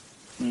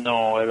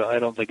 No, I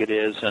don't think it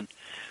is, and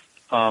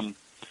or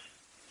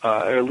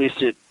at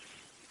least it.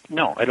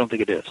 No, I don't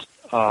think it is.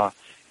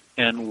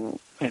 And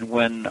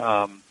when,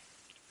 but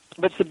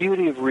it's the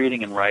beauty of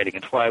reading and writing.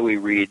 It's why we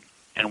read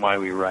and why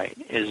we write.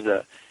 Is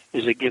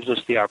it gives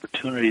us the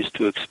opportunities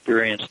to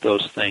experience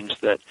those things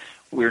that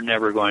we're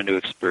never going to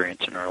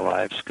experience in our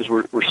lives, because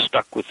we're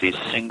stuck with these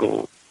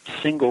single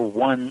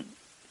one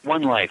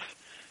life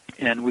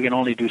and we can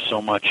only do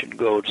so much and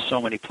go to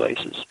so many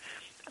places.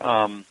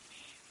 And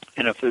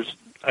if there's,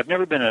 I've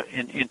never been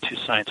into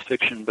science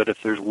fiction, but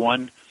if there's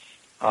one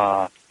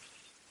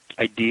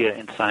idea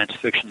in science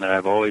fiction that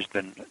I've always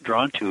been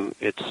drawn to,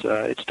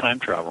 it's time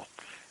travel.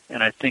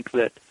 And I think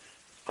that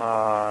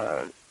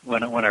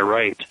when I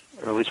write,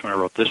 or at least when I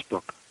wrote this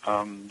book,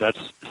 that's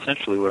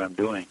essentially what I'm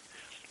doing.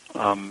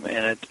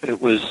 And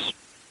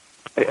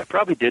I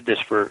probably did this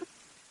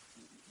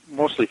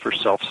mostly for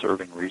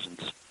self-serving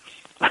reasons.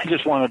 I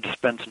just wanted to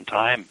spend some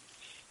time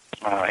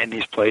in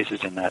these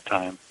places in that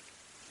time.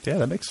 Yeah,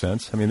 that makes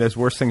sense. I mean, there's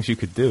worse things you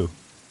could do.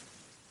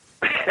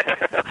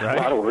 Right?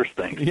 A lot of worse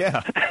things.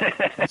 Yeah.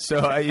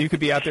 So you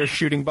could be out there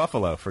shooting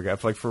buffalo for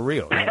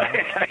real. You know?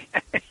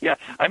 Yeah,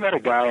 I met a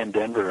guy in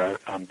Denver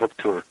on book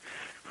tour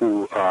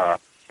who was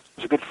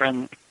a good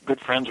friends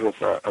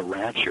with a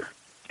rancher,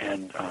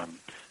 and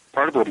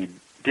part of what he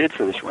did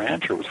for this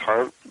rancher was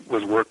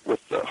work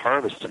with the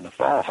harvest in the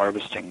fall,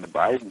 harvesting the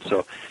bison.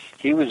 So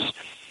he was,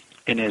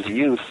 in his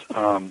youth,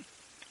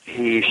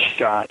 he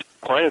shot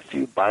quite a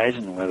few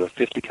bison with a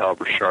 .50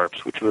 caliber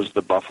Sharps, which was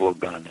the buffalo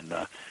gun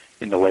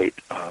in the late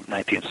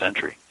 19th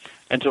century.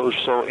 And so it was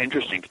so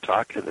interesting to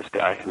talk to this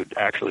guy who'd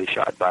actually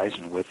shot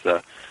bison with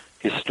a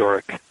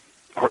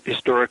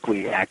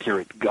historically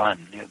accurate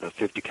gun, the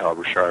 .50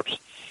 caliber Sharps.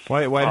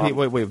 Why did he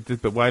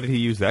But why did he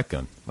use that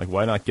gun? Like,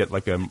 why not get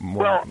like a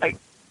more? Well,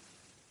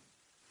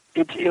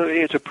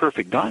 it's a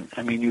perfect gun.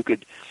 I mean,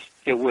 it's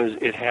a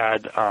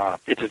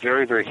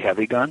very, very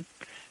heavy gun,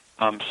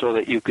 so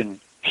that you can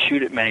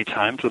shoot it many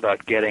times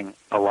without getting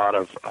a lot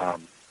of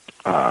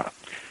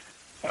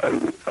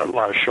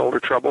shoulder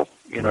trouble.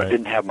 You know, Right. It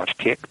didn't have much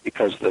kick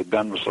because the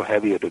gun was so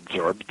heavy it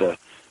absorbed the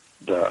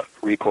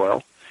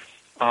recoil.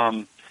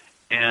 And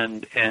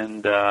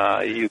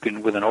you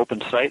can, with an open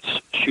sight,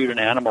 shoot an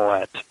animal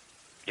at,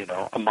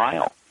 a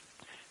mile.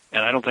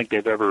 And I don't think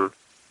they've ever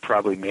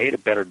probably made a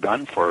better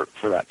gun for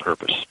that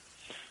purpose.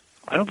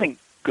 I don't think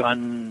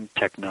gun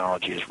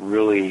technology has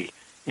really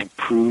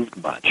improved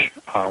much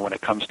when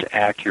it comes to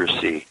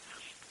accuracy.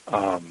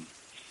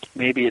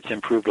 Maybe it's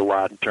improved a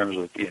lot in terms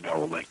of,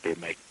 like they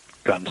make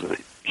guns that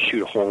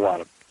shoot a whole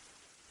lot of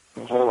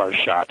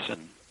shots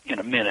in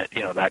a minute,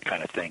 that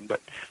kind of thing.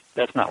 But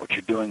that's not what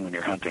you're doing when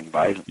you're hunting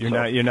bison. You're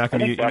not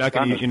going to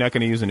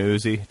use an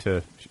Uzi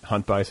to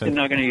hunt bison. You're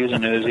not going to use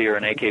an Uzi or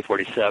an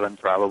AK-47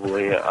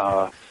 probably.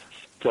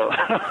 So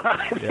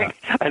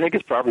I think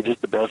it's probably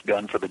just the best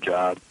gun for the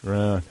job.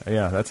 Right.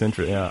 Yeah, that's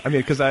interesting. Yeah, I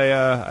mean, because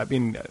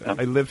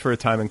I lived for a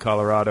time in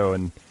Colorado,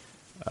 and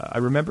I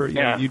remember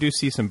you do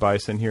see some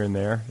bison here and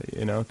there.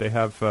 They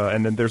have,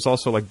 and then there's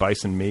also like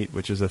bison meat,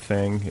 which is a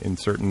thing in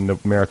certain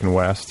American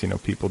West.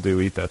 People do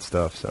eat that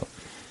stuff. So,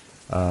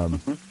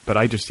 but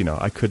I just,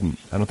 I couldn't.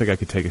 I don't think I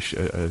could take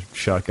a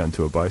shotgun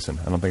to a bison.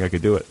 I don't think I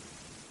could do it.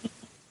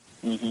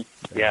 Mm-hmm.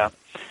 Yeah.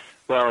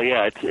 Well,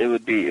 yeah, it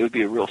would be a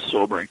real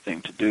sobering thing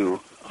to do.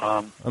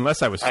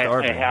 Unless I was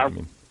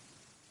starving.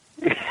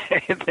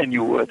 Then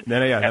you would.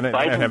 Then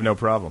I'd have no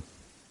problem.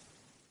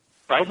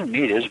 Bison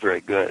meat is very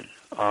good,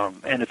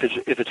 and if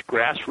it's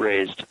grass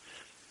raised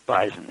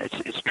bison,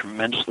 it's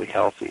tremendously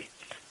healthy,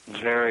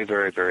 very,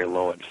 very, very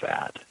low in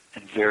fat,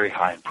 and very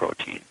high in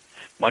protein.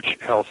 Much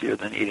healthier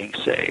than eating,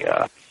 say,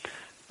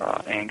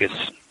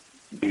 Angus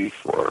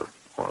beef or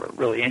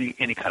really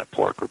any kind of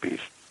pork or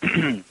beef.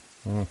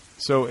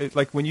 So,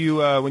 when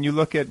you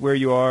look at where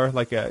you are,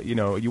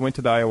 you went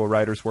to the Iowa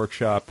Writers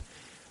Workshop,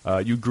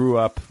 you grew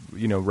up,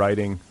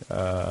 writing.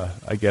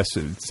 I guess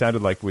it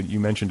sounded like when you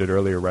mentioned it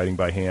earlier, writing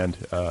by hand.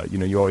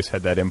 You always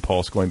had that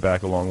impulse going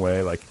back a long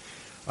way.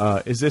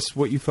 Is this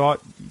what you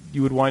thought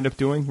you would wind up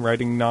doing,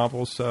 writing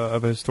novels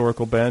of a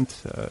historical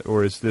bent,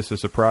 or is this a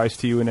surprise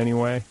to you in any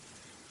way?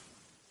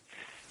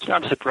 It's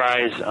not a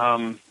surprise.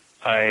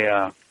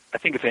 I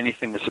think, if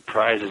anything, the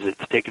surprise is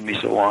it's taken me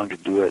so long to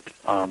do it.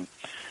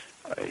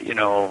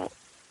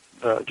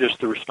 Just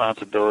the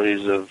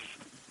responsibilities of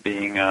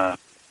being an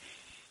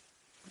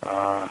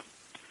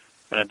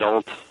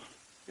adult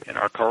in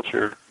our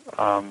culture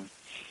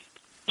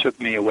took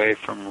me away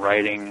from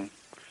writing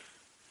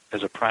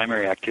as a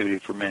primary activity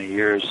for many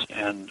years.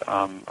 And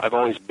I've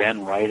always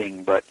been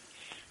writing, but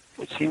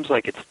it seems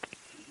like it's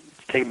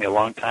taken me a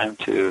long time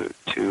to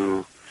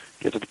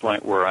get to the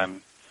point where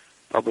I'm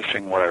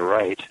publishing what I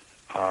write.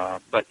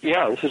 But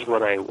yeah, this is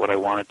what I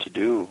wanted to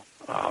do.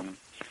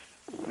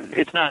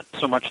 It's not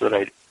so much that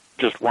I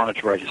just wanted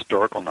to write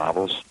historical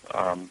novels.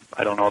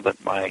 I don't know that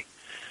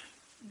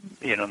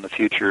in the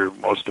future,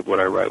 most of what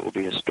I write will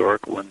be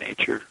historical in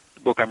nature.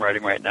 The book I'm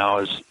writing right now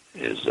is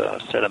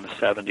set in the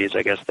 70s.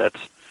 I guess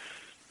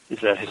is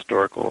that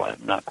historical?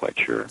 I'm not quite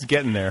sure. It's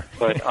getting there.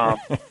 But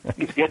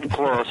it's getting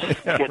close.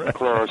 Getting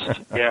close.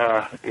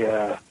 Yeah.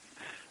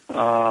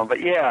 But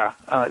yeah,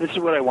 this is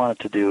what I wanted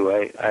to do.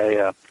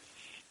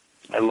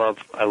 I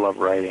love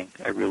writing.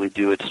 I really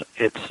do.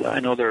 It's. I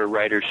know there are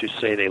writers who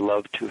say they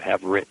love to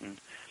have written.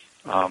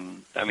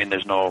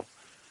 There's no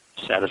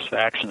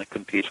satisfaction that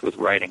competes with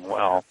writing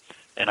well,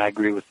 and I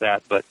agree with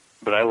that. But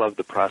I love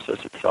the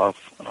process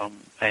itself.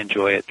 I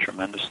enjoy it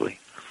tremendously,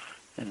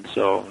 and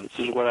so this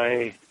is what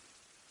I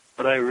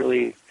what I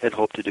really had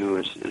hoped to do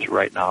is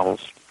write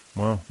novels.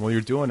 Well,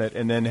 you're doing it.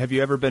 And then, have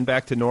you ever been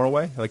back to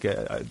Norway? Like,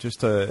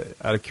 just out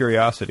of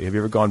curiosity, have you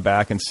ever gone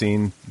back and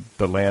seen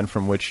the land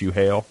from which you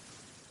hail?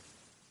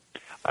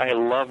 I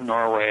love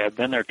Norway. I've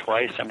been there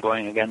twice. I'm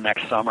going again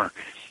next summer,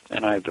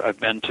 and I've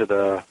been to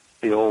the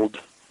old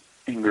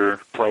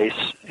Enger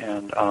place,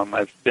 and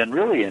I've been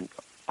really in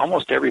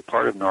almost every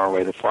part of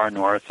Norway, the far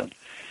north, and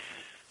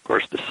of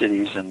course the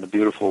cities and the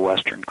beautiful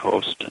western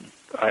coast. And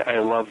I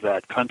love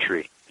that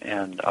country,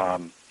 and I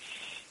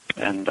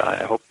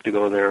hope to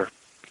go there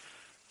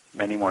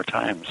many more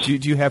times. Do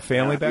you have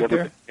family back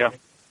there? Yeah.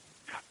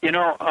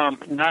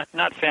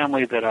 Not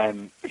family that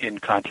I'm in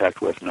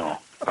contact with, no.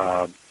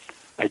 I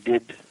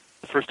did,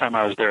 the first time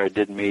I was there, I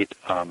did meet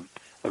a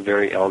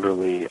very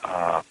elderly,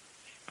 how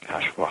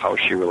is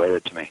she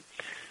related to me?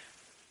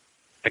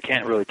 I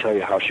can't really tell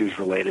you how she was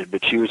related,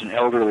 but she was an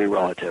elderly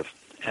relative,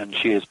 and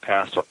she has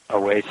passed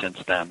away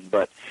since then.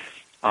 But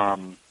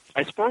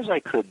I suppose I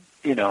could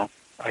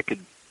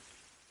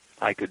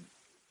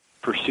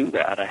pursue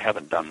that. I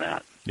haven't done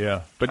that.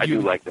 Yeah, but I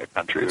do like that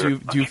country.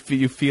 Do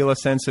you feel a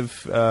sense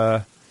of?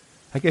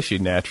 I guess you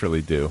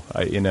naturally do.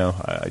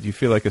 Do you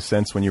feel like a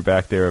sense when you're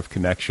back there of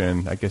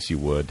connection? I guess you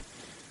would.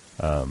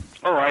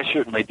 I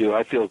certainly do.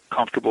 I feel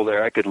comfortable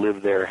there. I could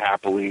live there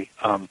happily.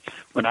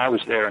 When I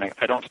was there, and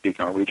I don't speak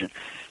Norwegian,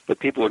 but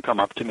people would come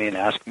up to me and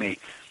ask me.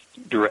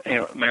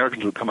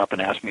 Americans would come up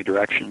and ask me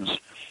directions,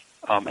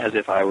 as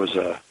if I was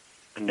a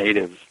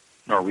native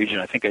Norwegian.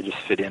 I think I just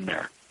fit in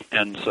there,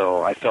 and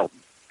so I felt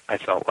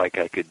like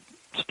I could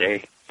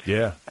stay.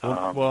 Yeah.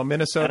 Well,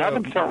 Minnesota. And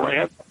I've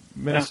been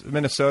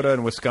Minnesota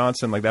and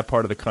Wisconsin, like that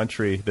part of the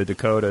country, the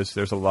Dakotas.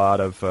 There's a lot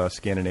of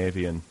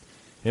Scandinavian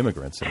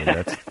immigrants. I mean,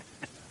 that's.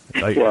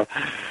 Yeah.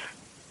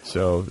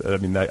 So, I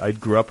mean, I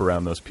grew up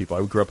around those people.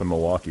 I grew up in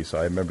Milwaukee, so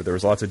I remember there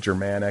was lots of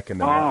Germanic and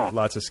then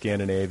lots of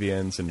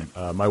Scandinavians. And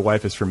my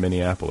wife is from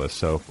Minneapolis,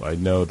 so I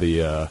know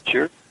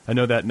Sure. I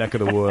know that neck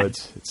of the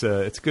woods.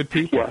 It's good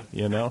people,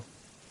 you know.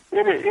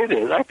 It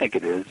is. I think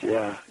it is.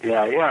 Yeah.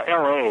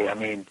 L.A. I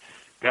mean,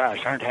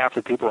 gosh, aren't half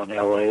the people in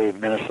L.A.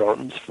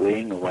 Minnesotans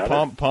fleeing the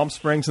weather? Palm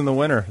Springs in the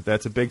winter.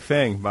 That's a big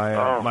thing.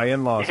 My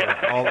in-laws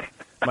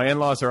my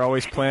in-laws are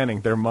always planning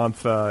their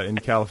month in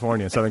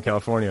California, Southern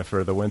California,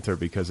 for the winter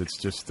because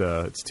it's just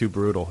it's too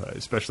brutal,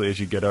 especially as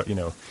you get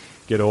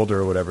older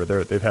or whatever.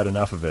 They've had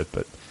enough of it,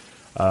 but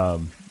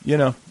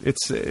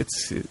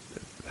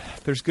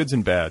there's goods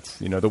and bads.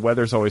 The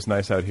weather's always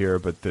nice out here,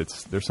 but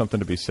there's something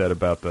to be said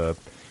about the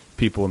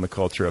people and the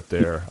culture up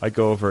there. I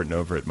go over it and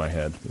over it in my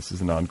head. This is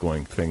an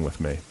ongoing thing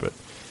with me, but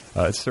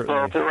it's certainly.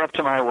 Well, if it were up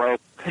to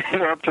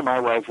my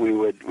wife, we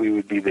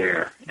would be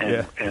there,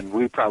 and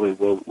we probably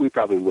will. We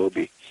probably will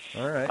be.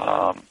 All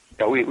right.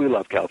 We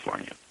love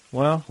California.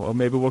 Well,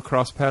 maybe we'll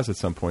cross paths at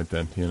some point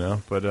then,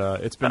 But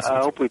it's been. I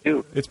hope we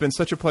do. It's been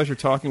such a pleasure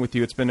talking with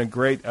you. It's been a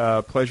great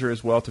pleasure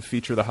as well to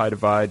feature The High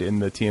Divide in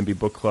the TNB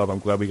Book Club. I'm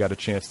glad we got a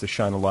chance to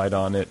shine a light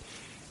on it.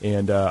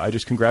 And I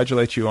just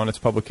congratulate you on its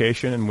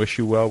publication and wish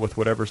you well with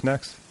whatever's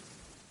next.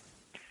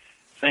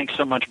 Thanks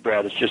so much,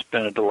 Brad. It's just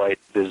been a delight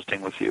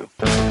visiting with you.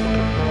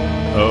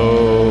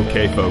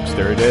 Okay, folks,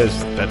 there it is.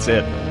 That's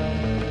it.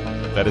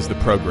 That is the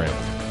program.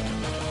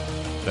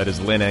 That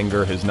is Lin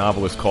Enger. His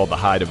novel is called The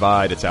High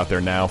Divide. It's out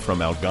there now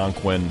from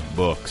Algonquin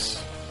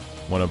Books,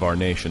 one of our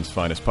nation's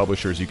finest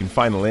publishers. You can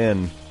find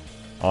Lin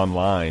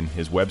online.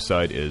 His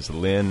website is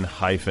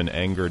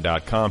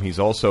lin-enger.com. He's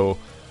also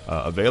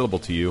available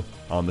to you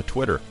on the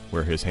Twitter,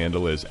 where his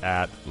handle is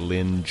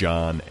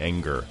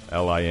 @LinJohnEnger,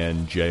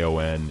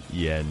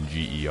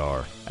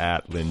 LinJohNenger,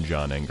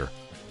 @LinJohnEnger.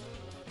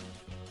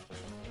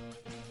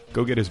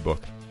 Go get his book,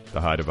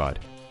 The High Divide.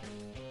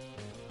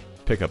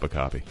 Pick up a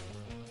copy.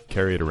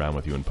 Carry it around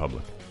with you in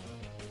public.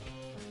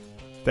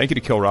 Thank you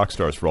to Kill Rock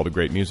Stars for all the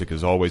great music.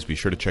 As always, be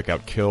sure to check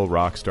out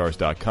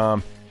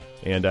killrockstars.com.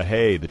 And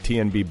hey, the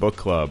TNB Book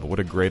Club, what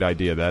a great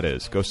idea that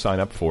is. Go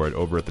sign up for it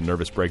over at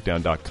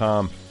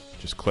thenervousbreakdown.com.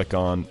 Just click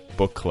on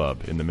Book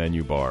Club in the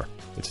menu bar.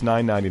 It's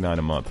 $9.99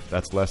 a month.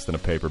 That's less than a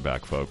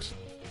paperback, folks.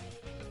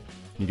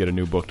 You get a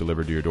new book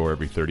delivered to your door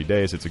every 30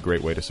 days. It's a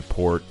great way to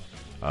support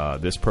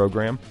this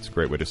program. It's a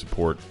great way to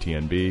support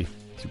TNB.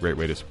 It's a great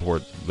way to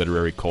support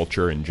literary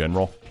culture in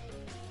general.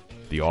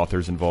 The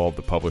authors involved,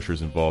 the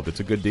publishers involved. It's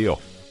a good deal.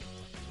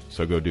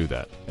 So go do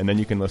that. And then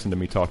you can listen to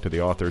me talk to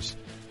the authors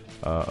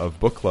of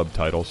book club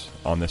titles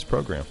on this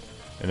program.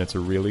 And it's a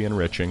really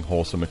enriching,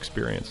 wholesome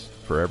experience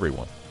for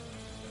everyone.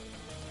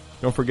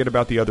 Don't forget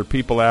about the Other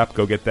People app.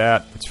 Go get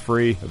that. It's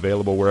free,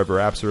 available wherever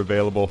apps are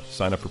available.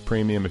 Sign up for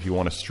premium if you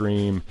want to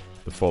stream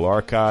the full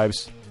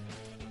archives.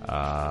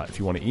 If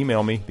you want to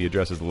email me, the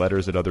address is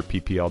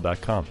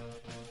letters@otherppl.com.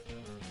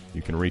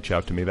 You can reach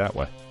out to me that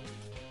way.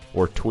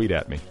 Or tweet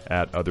at me,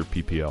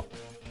 @otherppl.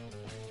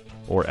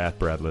 Or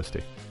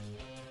 @BradListy.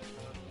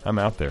 I'm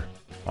out there.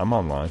 I'm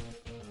online.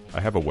 I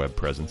have a web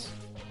presence.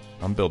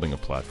 I'm building a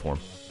platform.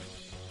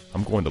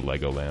 I'm going to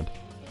Legoland.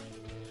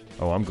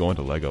 Oh, I'm going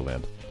to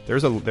Legoland.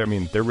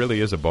 There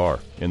really is a bar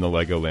in the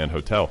Legoland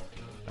Hotel.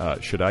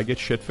 Should I get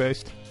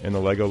shit-faced in the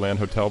Legoland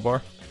Hotel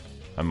bar?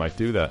 I might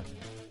do that.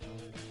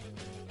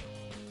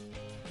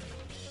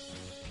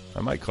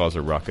 I might cause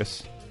a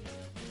ruckus.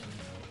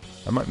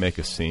 I might make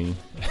a scene.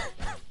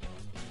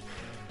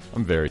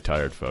 I'm very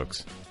tired,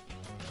 folks.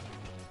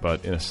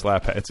 But in a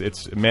slap,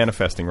 it's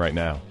manifesting right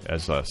now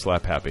as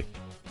slap happy.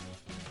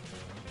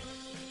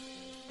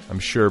 I'm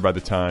sure by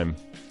the time,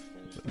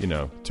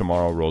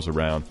 tomorrow rolls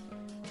around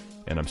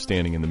and I'm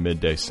standing in the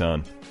midday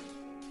sun,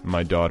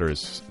 my daughter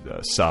is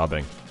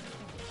sobbing.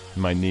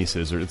 My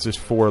nieces, it's just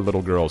 4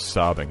 little girls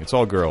sobbing. It's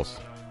all girls.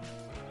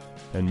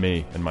 And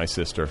me and my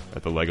sister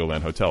at the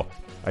Legoland Hotel.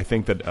 I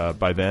think that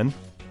by then,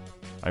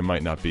 I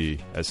might not be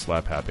as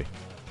slap happy.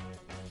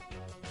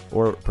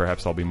 Or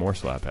perhaps I'll be more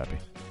slap happy.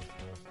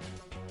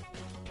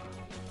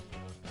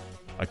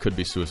 I could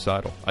be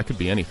suicidal. I could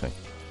be anything.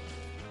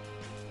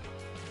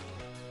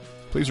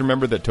 Please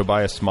remember that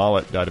Tobias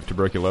Smollett died of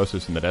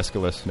tuberculosis and that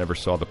Aeschylus never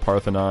saw the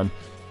Parthenon.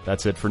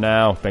 That's it for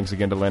now. Thanks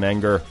again to Lin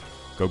Enger.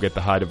 Go get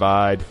the High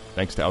Divide.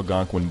 Thanks to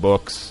Algonquin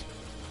Books.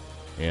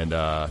 And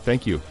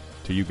thank you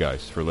to you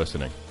guys for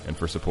listening and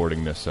for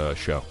supporting this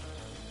show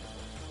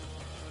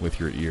with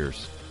your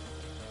ears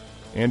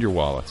and your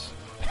wallets.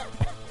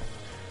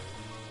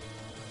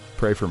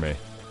 Pray for me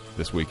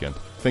this weekend.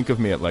 Think of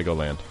me at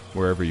Legoland,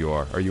 wherever you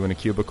are. Are you in a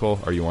cubicle?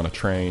 Are you on a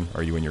train?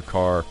 Are you in your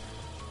car?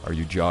 Are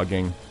you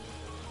jogging?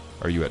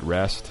 Are you at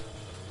rest?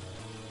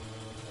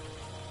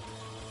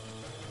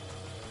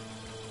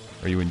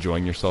 Are you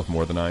enjoying yourself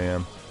more than I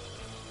am?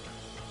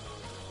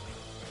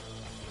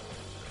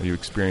 Are you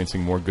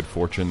experiencing more good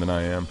fortune than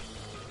I am?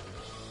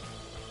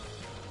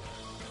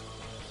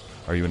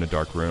 Are you in a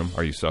dark room?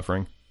 Are you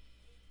suffering?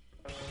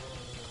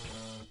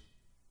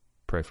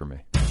 Pray for me.